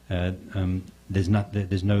thing,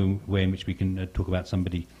 there's no way in which we can talk about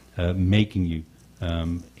somebody making you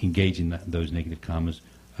engage in those negative karmas,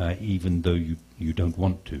 even though you don't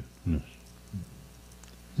want to.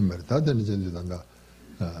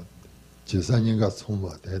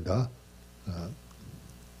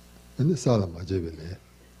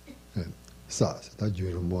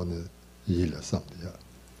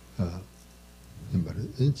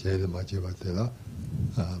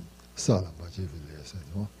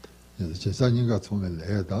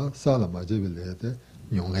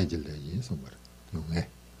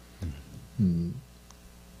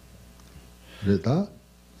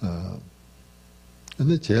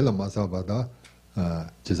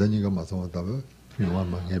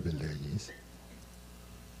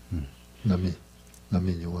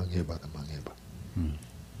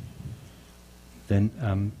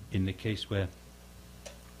 Then, in the case where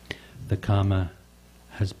the karma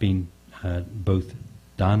has been both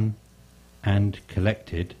done and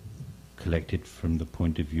collected from the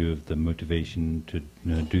point of view of the motivation to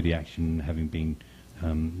do the action having been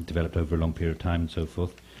developed over a long period of time and so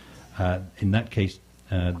forth, in that case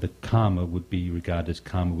the karma would be regarded as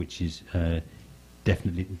karma which is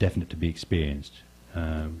definite to be experienced.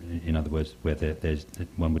 In other words, where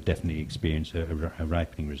one would definitely experience a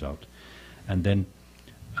ripening result. And then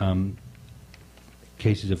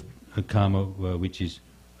cases of karma which is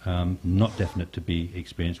not definite to be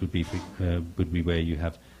experienced would be where you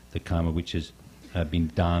have the karma which has been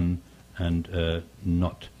done and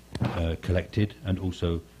not collected, and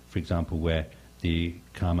also, for example, where the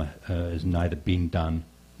karma has neither been done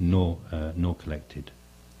nor collected.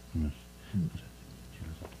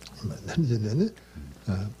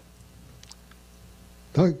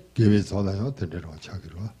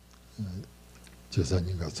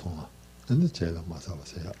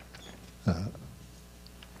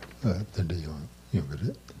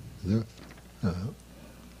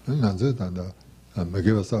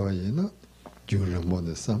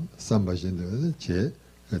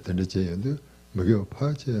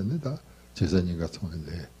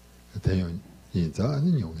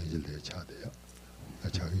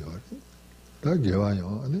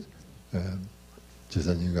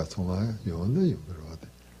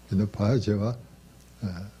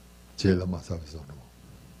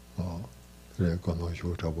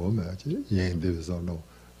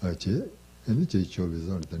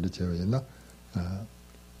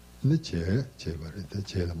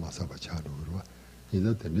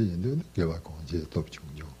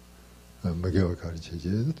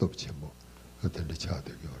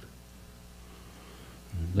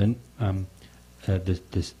 Then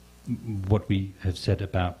this what we have said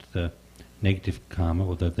about the negative karma,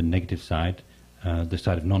 or the negative side, the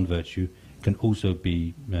side of non-virtue, can also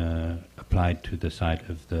be applied to the side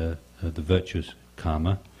of the virtuous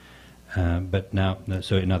karma. But now,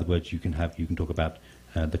 so in other words, you can talk about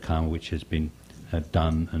the karma which has been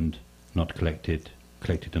done and not collected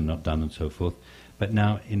and not done, and so forth. But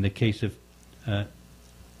now, in the case of the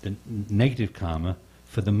negative karma,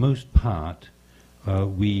 for the most part,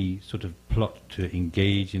 we sort of plot to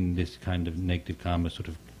engage in this kind of negative karma, sort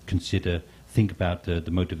of think about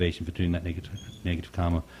the motivation for doing that negative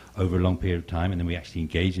karma over a long period of time, and then we actually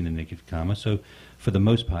engage in the negative karma. So, for the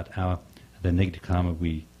most part, the negative karma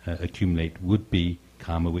we accumulate would be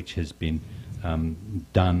karma which has been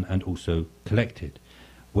done and also collected.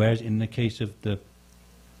 Whereas in the case of the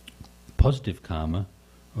positive karma,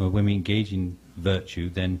 when we engage in virtue,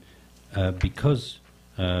 then because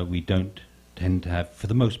we don't tend to have, for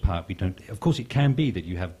the most part, we don't. Of course, it can be that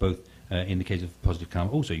you have both. In the case of positive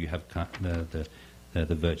karma, also you have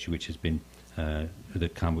the virtue which has been, the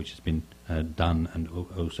karma which has been done and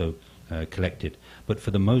also collected. But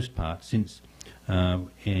for the most part, since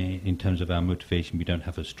in terms of our motivation, we don't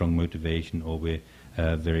have a strong motivation, or we're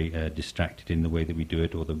very distracted in the way that we do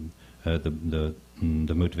it, or the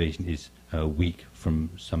motivation is weak from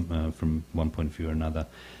one point of view or another,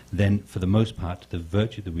 then for the most part the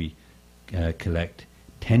virtue that we collect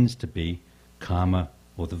tends to be karma,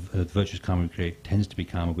 or the virtuous karma we create tends to be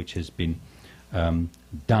karma which has been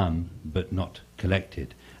done but not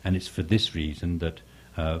collected. And it's for this reason that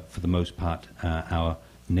for the most part our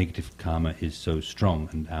negative karma is so strong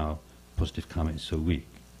and our positive karma is so weak.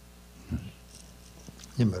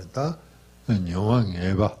 Imberta nyong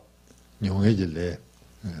ngeba nyong ejile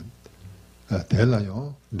tela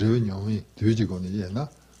yo de nyong duji ko ni na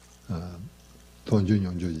tonju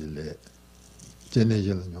nyong ju le jene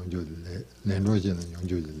je nyong ju le lendo je nyong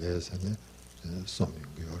ju le sa ne som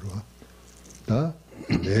yong yo ro da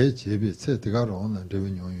le je bi se de ga ro na de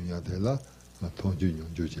nyong ya de la tonju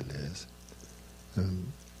nyong ju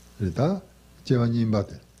le da je wa ni ba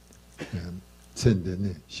de sende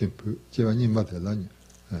ne shimpu je wa ni ba de la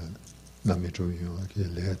남의 조용하게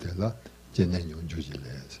해야 되라 제내 용주지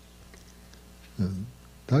레스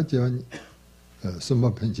다 제한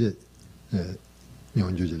선바 편지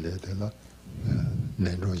용주지 레야 되라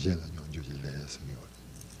내로제는 용주지 레스.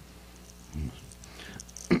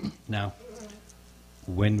 Now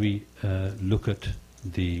when we look at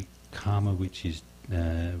the karma which is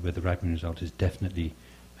where the ripening result is definitely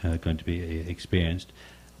going to be experienced,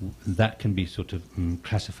 that can be sort of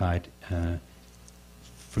classified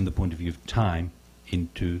from the point of view of time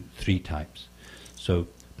into three types. So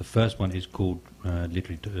the first one is called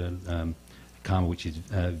literally karma which is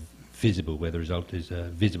visible, where the result is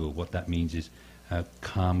visible. What that means is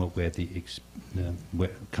karma where the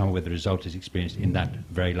result is experienced in that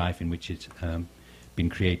very life in which it's been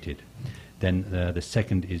created. Then the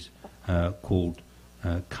second is called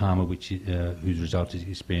karma which whose result is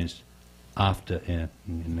experienced after in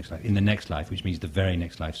the next life, which means the very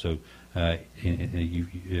next life. So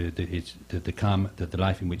it's the karma, the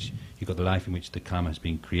life in which you've got the life in which the karma has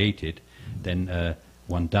been created. Then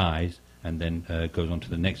one dies and then goes on to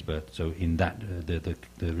the next birth. So in that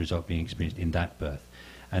the result being experienced in that birth.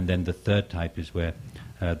 And then the third type is where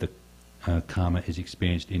the karma is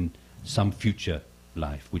experienced in some future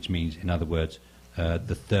life, which means, in other words,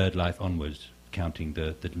 the third life onwards, counting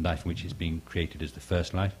the life in which it's being created as the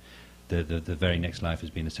first life. The very next life has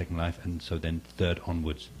been the second life, and so then third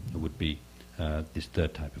onwards would be this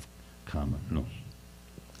third type of karma loss.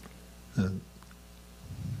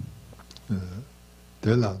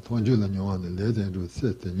 Dela tonju la nyong ne le den ru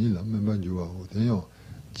se te ni la men ban ju wa ho den yo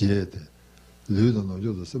jie de le don no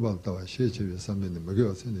ju se ba ta wa xie che ye san men ne me ge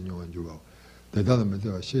wa se ne nyong ju wa de da me de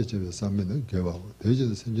wa xie che ye san men ne ge wa de ji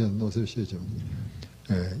de sen jian no se xie che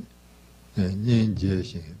nian jie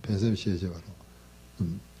xin pen se xie che wa do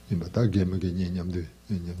imba da ge me ge nian nyam de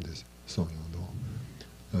song yong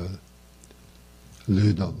do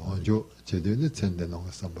le da no ju che de ne chen de no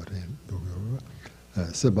sa ba re do ge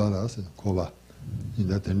se ba la se ko ba in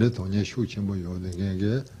that the Tony shoot Chenmo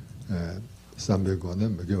Yodenge Sambegone,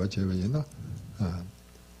 Megava Chevena,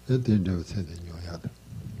 it didn't say in your yard.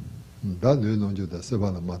 That you know the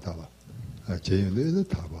Savana Matava, a chain the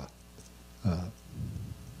Tava.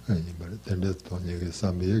 But then the Tony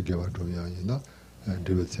Sambi gave out to Yana and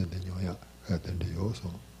they would send in your yard at the day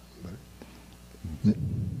also.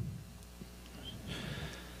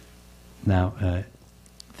 Now,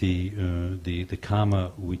 the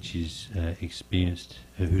karma which is experienced,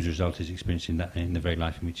 whose result is experienced in the very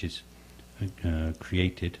life in which it's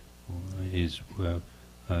created, is of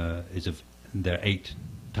there are 8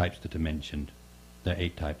 types that are mentioned. There are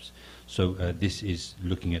 8 types. So this is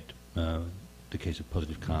looking at the case of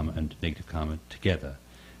positive karma and negative karma together.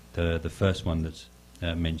 The first one that's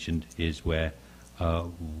mentioned is where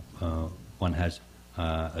one has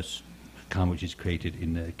a karma which is created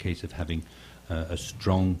in the case of having a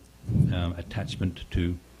strong attachment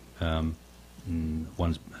to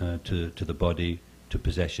one's to the body, to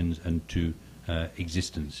possessions, and to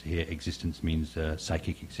existence. Here, existence means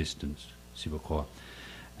psychic existence, sivakwa,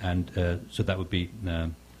 and so that would be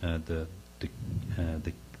the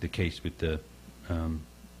case with the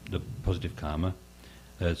positive karma.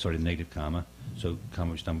 The negative karma. So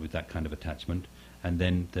karma which is done with that kind of attachment, and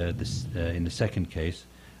then in the second case,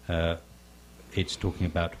 it's talking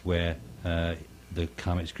about where the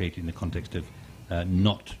karma is created in the context of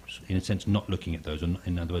not, in a sense, not looking at those, or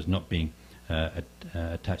in other words, not being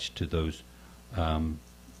attached to those, to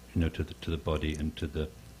the body and to the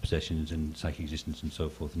possessions and psychic existence and so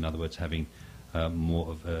forth. In other words, having more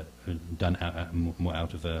of done more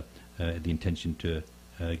out of the intention to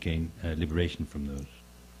gain liberation from those.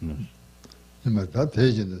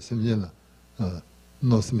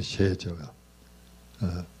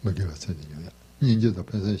 ninja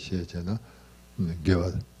pensa shechena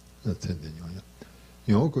gewa tsende nyoya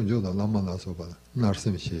yo kunjo da lama la so ba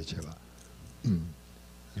narsim shecheba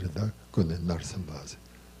reda kone narsim base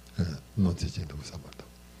no tse do sabato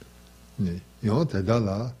ni yo te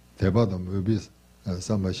dala te ba da mubis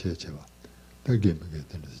samba shecheba ta gemme ge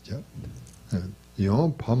tenja yo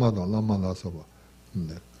pama da lama la so ba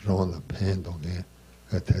ro la pen do ge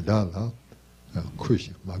te dala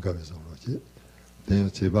kushi magabe so ro ji de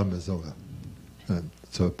cheba me so ba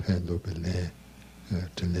so pen do bele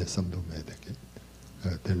tele samdo me de ke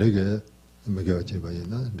telege me ge cheba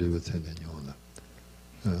yina de be tsende nyona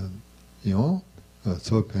yo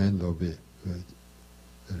so pen do be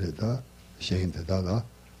reda shen de dala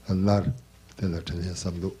lar tele tele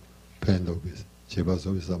samdo pen do be cheba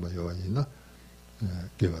so be sama yo yina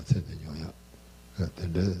ge ba tsende nyoya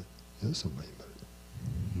tele so mai.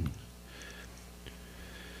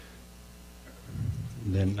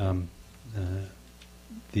 Then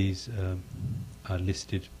these are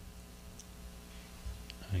listed,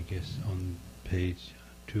 I guess, on page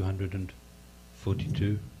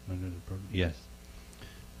 242. Yes,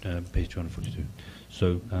 page 242.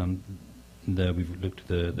 So we've looked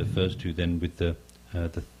at the first two. Then with the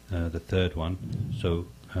third one, so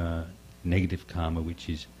negative karma, which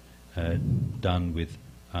is done with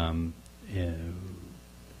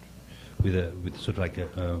sort of like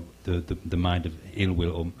the mind of ill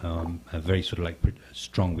will, or very sort of like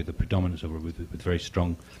strong, with the predominance of, with very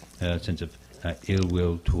strong sense of ill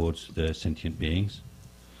will towards the sentient beings.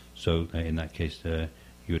 So in that case, you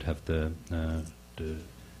would have the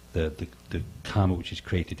karma which is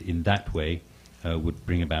created in that way would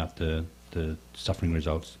bring about the suffering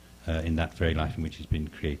results in that very life in which it's been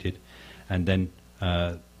created. And then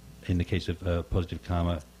in the case of positive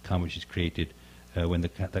karma which is created when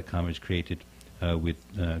that karma is created with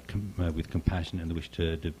compassion and the wish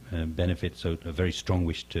to benefit, so a very strong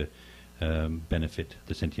wish to benefit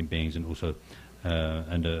the sentient beings, and also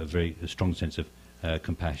and a very strong sense of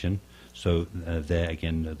compassion. So there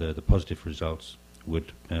again, the positive results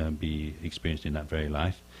would be experienced in that very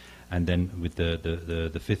life. And then with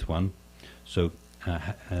the fifth one, so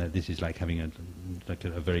this is like having a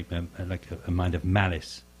very like a mind of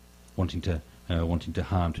malice, wanting to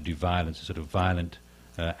harm, to do violence, a sort of violent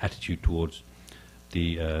attitude towards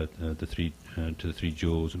the three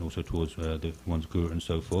jewels, and also towards the one's guru and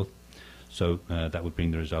so forth. So that would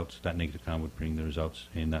bring the results. That negative karma would bring the results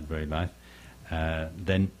in that very life.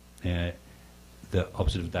 Then the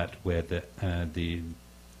opposite of that, where there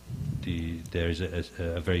is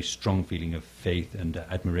a very strong feeling of faith and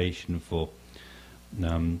admiration for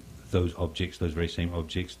those objects, those very same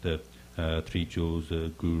objects, the three jewels,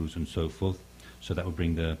 gurus, and so forth. So that would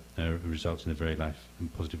bring the results in the very life,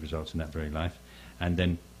 and positive results in that very life. And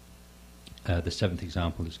then the seventh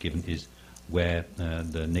example that's given is where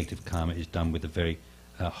the negative karma is done with a very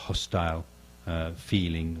hostile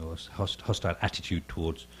feeling or hostile attitude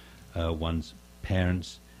towards one's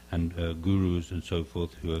parents and gurus and so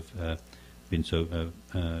forth, who have been so who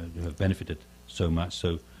have benefited so much.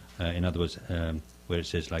 So in other words, where it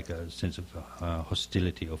says like a sense of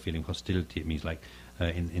hostility or feeling hostility, it means like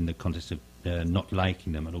in the context of not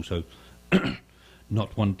liking them, and also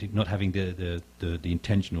not having the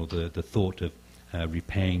intention or the thought of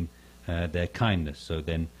repaying their kindness. So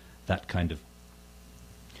then that kind of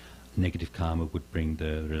negative karma would bring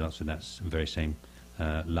the results of that very same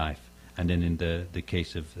life. And then in the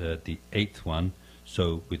case of the eighth one,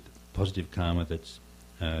 so with positive karma that's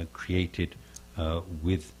created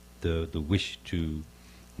with the wish to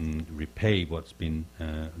repay what's been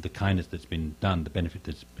the kindness that's been done, the benefit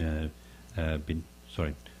that's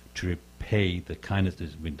to repay the kindness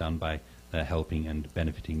that's been done by helping and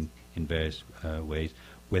benefiting in various ways.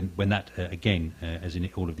 When that again, as in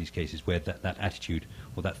all of these cases, where that attitude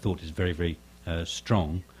or that thought is very, very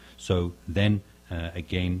strong, so then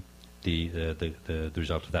again the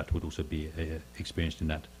result of that would also be experienced in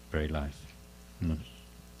that very life.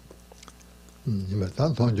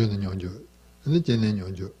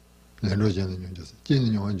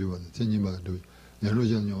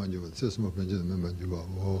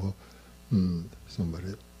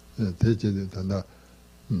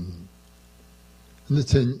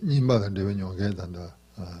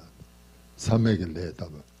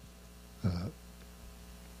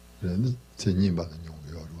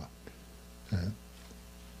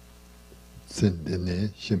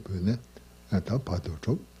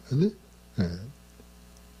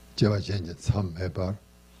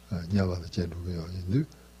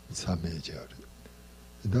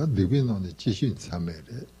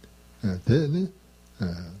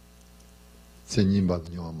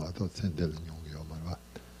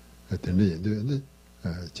 tende yende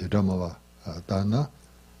chedamawa dana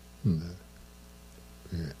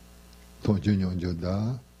tonju nyonjo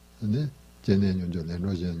da ne jene nyonjo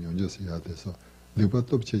lenro jen nyonjo siya deso liba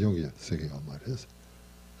top chejongye sege amares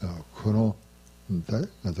kono da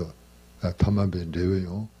azo tamabe dewe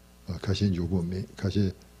yo kashin jugo me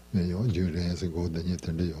kashi me yo jure se go danye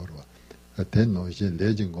tende yorwa ten no je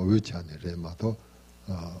lejin go wichane re mato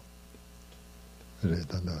re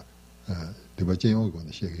dana liba jenyo go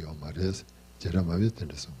ne sege amares jeramawe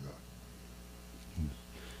tende songo.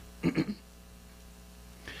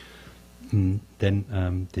 Then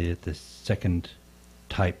the second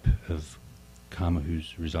type of karma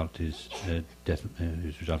whose result is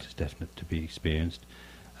definite to be experienced,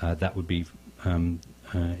 that would be if an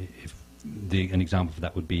example for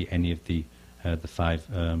that would be any of the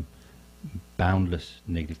 5 boundless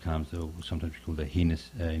negative karmas, or sometimes we call the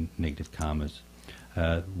heinous negative karmas,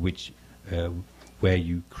 which where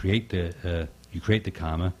you create the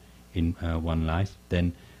karma in one life,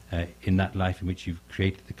 then in that life in which you've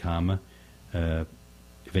created the karma,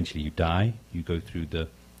 eventually you die, you go through the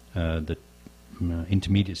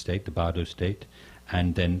intermediate state, the bardo state,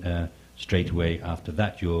 and then straight away after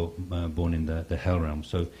that you're born in the hell realm.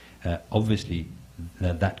 So obviously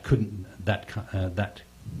that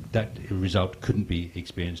result couldn't be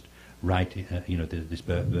experienced right, this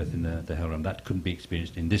birth in the hell realm, that couldn't be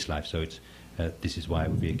experienced in this life. So it's this is why it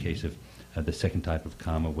would be a case of the second type of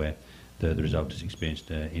karma where the result is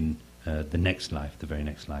experienced in the next life, the very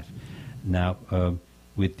next life. Now,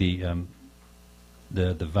 with the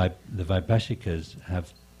Vaibhashikas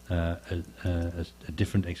have a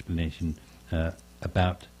different explanation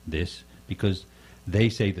about this, because they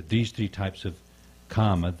say that these 3 types of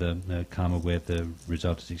karma, the karma where the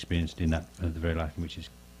result is experienced in that the very life in which it's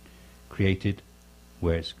created,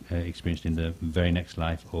 where it's experienced in the very next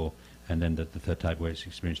life, and then the third type where it's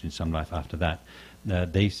experienced in some life after that,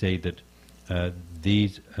 they say that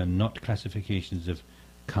these are not classifications of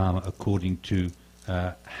karma according to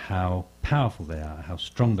how powerful they are, how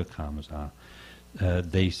strong the karmas are.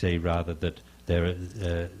 They say rather that there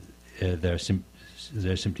are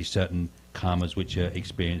simply certain karmas which are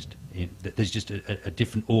experienced there's just a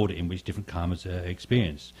different order in which different karmas are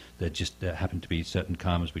experienced. There just happen to be certain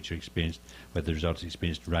karmas which are experienced where the result is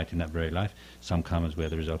experienced right in that very life, some karmas where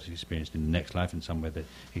the result is experienced in the next life, and some where they're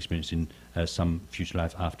experienced in some future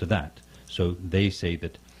life after that. So they say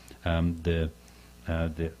that the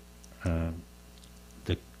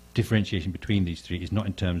differentiation between these 3 is not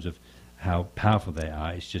in terms of how powerful they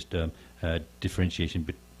are, it's just a differentiation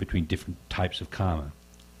between different types of karma.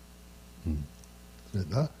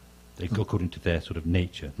 They go according to their sort of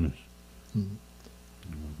nature.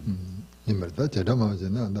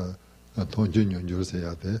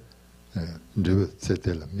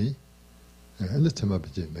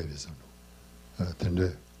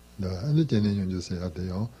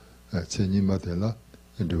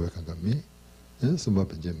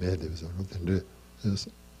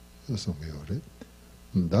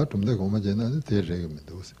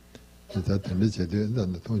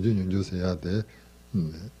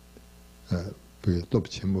 top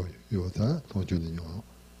Chenmo yota tonju ni nyo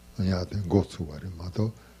anya den go tsu wa re ma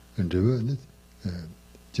to ndewe ni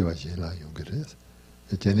jiwa yin la yong ge res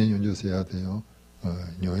e jene yong ju se ya de yo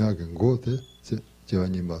nyo ya ge go te jiwa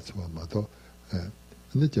ni ma tsu ma to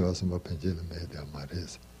ni jiwa so ma pen je le me de ma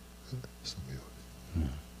res so yo.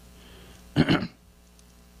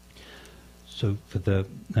 So for the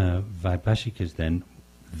Vaibhashikas then,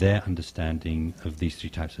 their understanding of these 3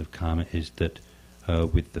 types of karma is that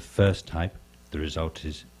with the first type, the result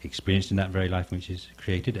is experienced in that very life which is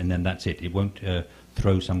created, and then that's it. It won't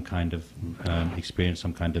throw some kind of experience,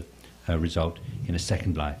 some kind of result in a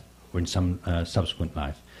second life or in some subsequent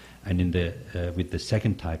life. And in with the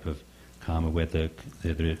second type of karma, where the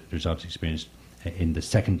result is experienced in the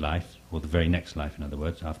second life, or the very next life, in other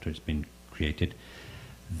words, after it's been created,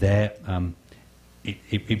 there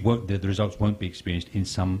the results won't be experienced in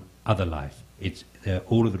some other life. It's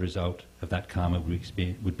all of the result of that karma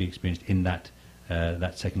would be experienced in that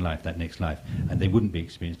second life, that next life, and they wouldn't be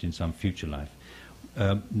experienced in some future life.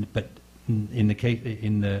 But in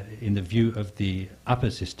the view of the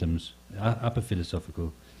upper systems, upper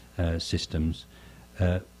philosophical systems,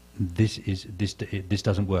 this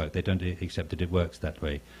doesn't work. They don't accept that it works that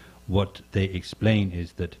way. What they explain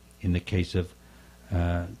is that in the case of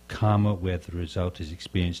karma where the result is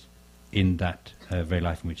experienced in that very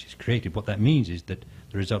life in which it's created, what that means is that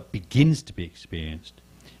the result begins to be experienced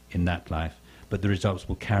in that life, but the results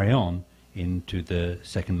will carry on into the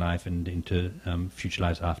second life and into future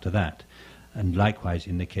lives after that. And likewise,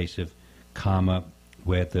 in the case of karma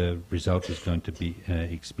where the result is going to be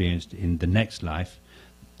experienced in the next life.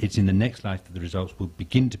 It's in the next life that the results will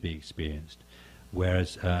begin to be experienced,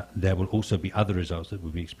 whereas there will also be other results that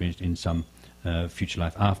will be experienced in some future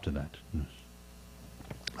life after that.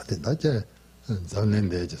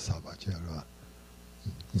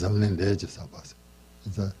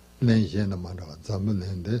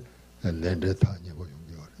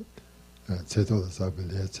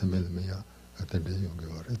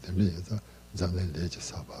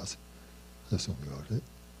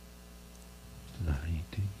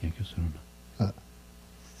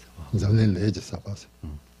 Zamlin leje sabas.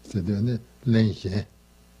 Sedene lenje.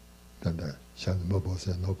 Tanda shan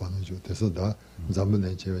mobose no panu teso da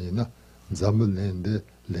zamlen chewina zamlen de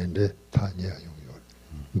lende tanya yongyo.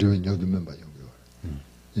 Do nyodu member yongyo.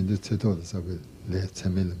 In the seto the sabe le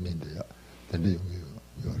semel minde ya. Tande yongyo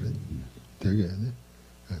yore. Tegene.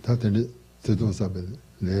 Ta tande seto sabe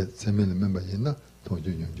le semel member yina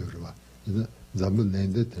toju yongyo rwa. Ida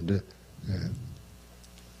zamlen de tande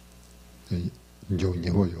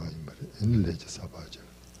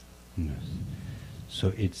So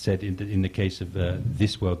it's said in the case of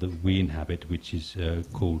this world that we inhabit, which is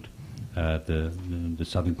called the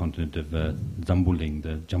southern continent of Zambuling,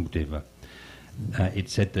 the Jambudeva.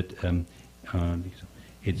 It's said that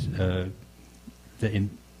it's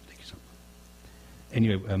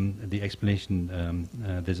anyway. The explanation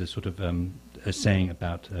there's a sort of a saying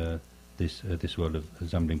about this world of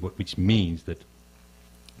Zambuling, which means that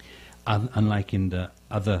unlike in the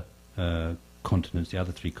other continents, the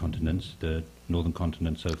other three continents, the northern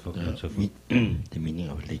continent, so forth, and so forth. The meaning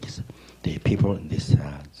of it is the people in this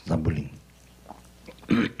Zambuling,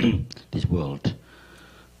 this world,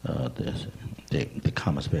 the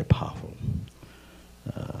karma is very powerful.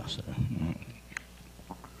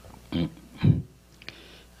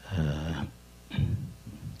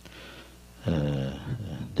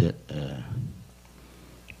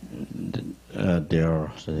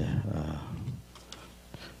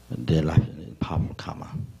 Their life is powerful karma.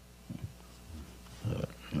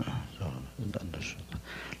 So understood.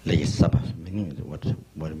 Lay Saba, meaning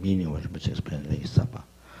what meaning was much explained. Lay Saba,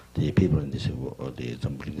 the people in this world, the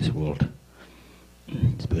Zambuling in this world,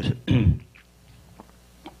 because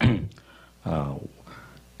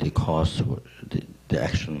the cause, the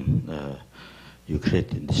action you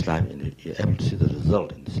create in this life, and you're able to see the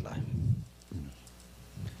result in this life.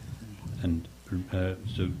 And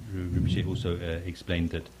so Rinpoche also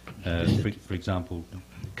explained that, for example,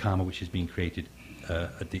 karma which has been created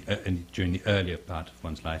during the earlier part of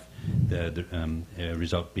one's life, the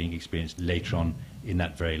result being experienced later on in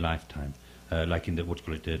that very lifetime, like in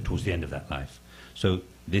towards the end of that life. So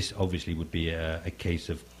this obviously would be a case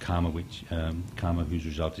of karma whose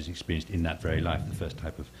result is experienced in that very life, the first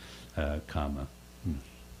type of karma.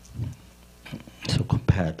 So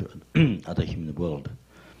compared to other human world,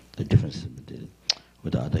 the difference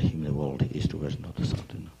with the other human world, east, west, north,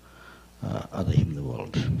 south, other human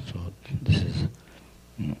world. So this is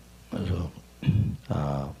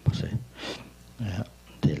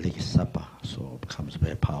the Lake Sapa, so becomes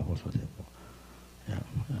very powerful. So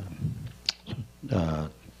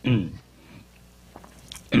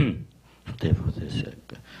therefore, this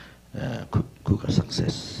Kuka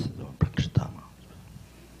success of practice Dharma.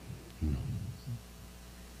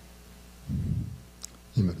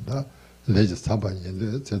 Imerda leje saba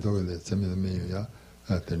yende tsedogele semile meya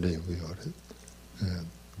tende yore.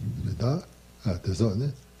 Da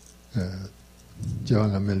tesone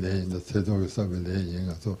janga mele in the tsedogele sabele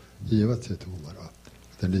yenga so yewa tsetu mara.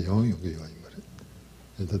 Tende yong yo imare.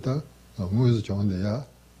 Eta muzu chonde ya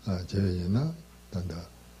jeyena tanda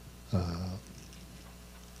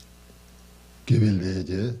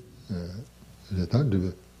gibileje le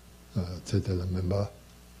tande tsetela memba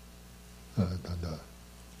tanda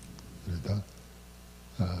Reda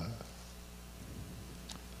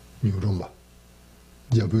Nuromba.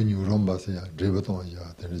 Jabu Nuromba say, Driveton ya,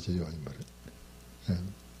 Terechi Yoimber.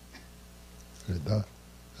 Reda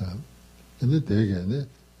and the day again,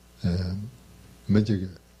 magic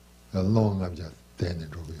a long abject 10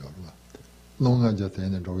 and Rogoyorba. Long abject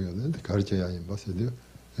 10 and Rogoyor, the Karcha ambassador,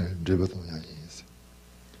 Driveton ya is.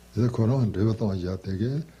 The Koran Driveton ya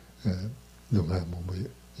again, Lunga Mumbai,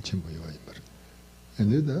 Chenmo Yoimber.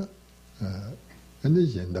 And and the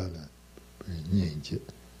Yendala, Ninja,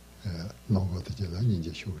 long of the Jella,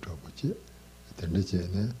 Ninja shoot up a chair, then the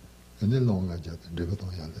Jene, and the long ajat and Riverton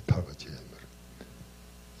the Tarba chamber.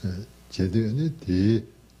 Jedu the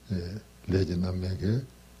legend of Mega,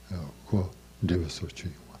 co River Sochi,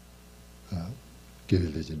 give a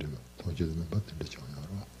legend of Toju the But the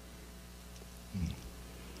Chonara.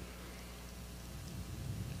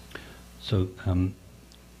 So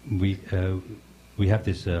we have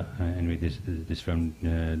this anyway. This from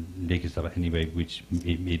Lekistava anyway, which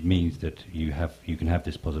it means that you can have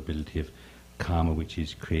this possibility of karma, which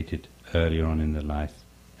is created earlier on in the life,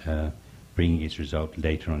 bringing its result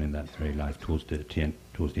later on in that very life, towards the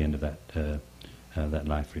end of that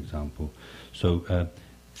life, for example. So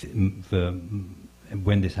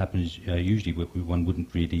when this happens, usually one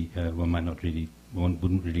wouldn't really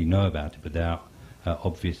know about it, but there are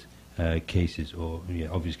obvious cases, or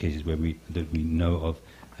obvious cases where we know of.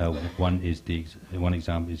 One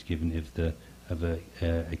example is given of a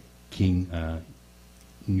king,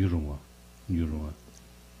 Nyurungwa.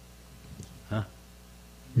 Huh?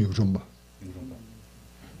 Nyurungwa.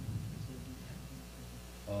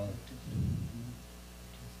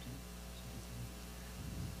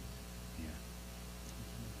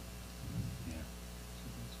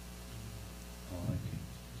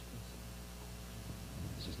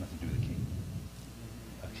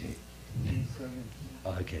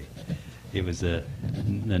 Okay, it was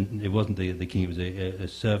it wasn't the king. It was a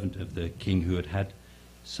servant of the king who had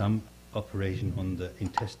some operation on the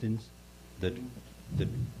intestines that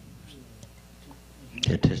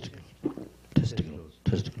testicles.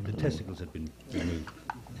 The testicles had been removed.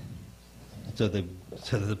 So the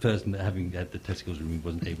person having had the testicles removed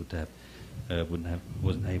wasn't able to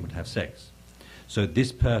have sex. So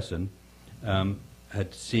this person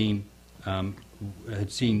had seen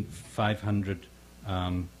 500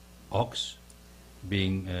 ox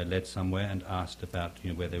being led somewhere, and asked about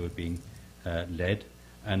where they were being led,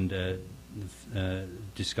 and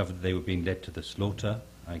discovered that they were being led to the slaughter,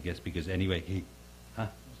 I guess, because anyway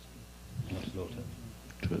not slaughter.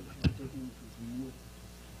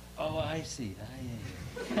 Oh, I see.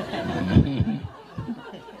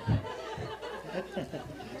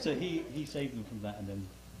 So he saved them from that, and then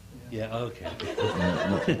okay.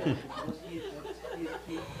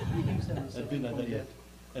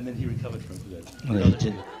 And then he recovered from that.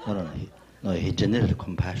 He generated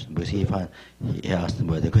compassion, because he asked them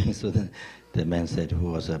where they're going. So then the man said,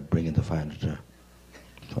 who was bringing the 500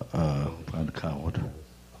 cow,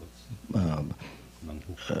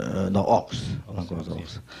 ox.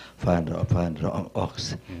 500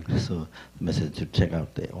 ox. So the man said to check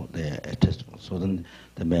out their testicles. So then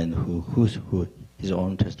the man who his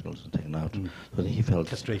own testicles were taken out. So then he felt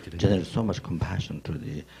generated so much compassion to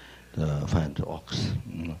the 500 ox.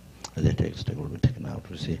 Their testicles were taken out.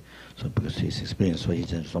 You see, so because his experience, so he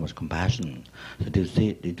generated so much compassion. So because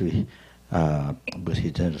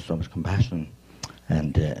he generated so much compassion,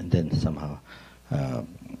 and then somehow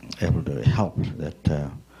able to help that the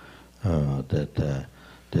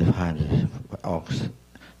 500 ox,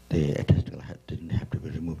 the testicle didn't have to be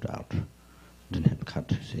removed out, didn't have to cut.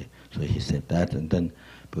 You see, so he said that, and then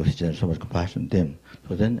because he generated so much compassion, then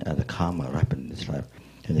the karma ripened in his life,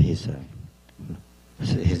 and his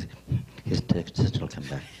testicle came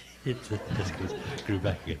back. His testicles grew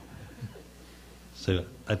back again. So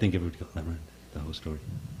I think everybody got that right, the whole story.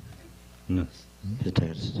 No. His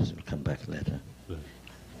testicle will come back later.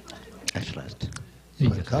 Actualized.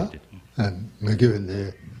 Maka, and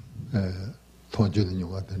Megivile Tonjil in your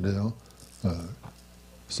water,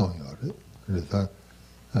 song yard. That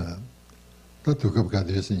took up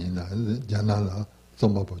Gadis in Janala,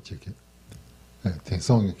 Somabo chicken. Think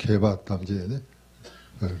song came out Tamjane,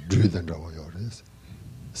 Druid our yours.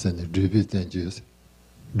 Send a dribby dangerous,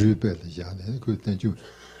 dribble the Jan, could thank you.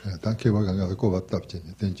 Thank you, I go up Tapchin,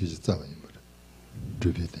 thank you,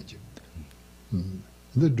 dribby danger.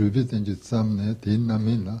 The dribby danger, some net in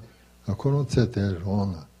Namina, a coron set there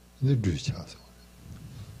on the Druchas.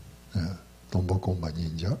 Tombo Comba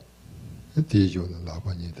Ninja, a Tijo, the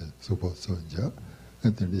Labanita, support Sonja,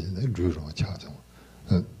 and then they drew on Chatham.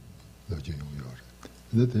 The Junior.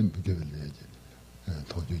 The then became a lady,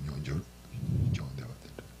 told you, John.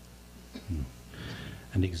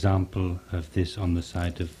 An example of this on the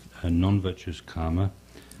side of non-virtuous karma,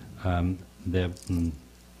 at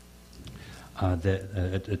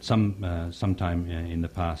some time in the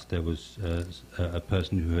past, there was a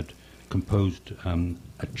person who had composed a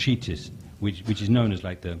treatise, which is known as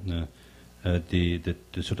like the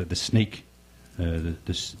sort of the snake,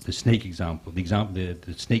 the snake example,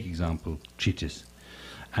 the snake example treatise,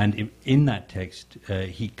 and in that text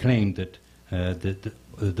he claimed that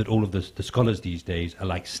that all of the scholars these days are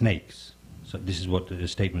like snakes. So this is what a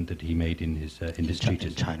statement that he made in his treatise.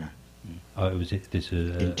 In China. Oh, it was this.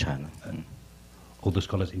 In China. All the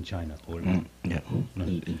scholars in China. In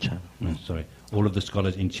China. No, sorry. All of the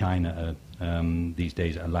scholars in China these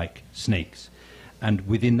days are like snakes, and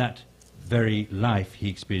within that very life he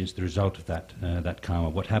experienced the result of that karma.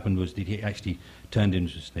 What happened was that he actually turned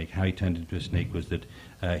into a snake. How he turned into a snake was that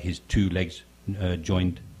his two legs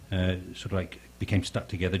joined, sort of like became stuck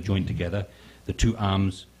together, joined together. The two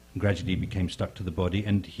arms gradually became stuck to the body,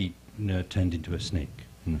 and he turned into a snake.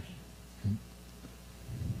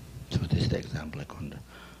 So this is the example I could,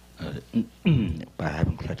 by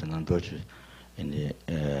having collected non-virtues in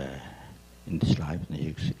this life, and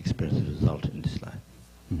you experience the result in this life.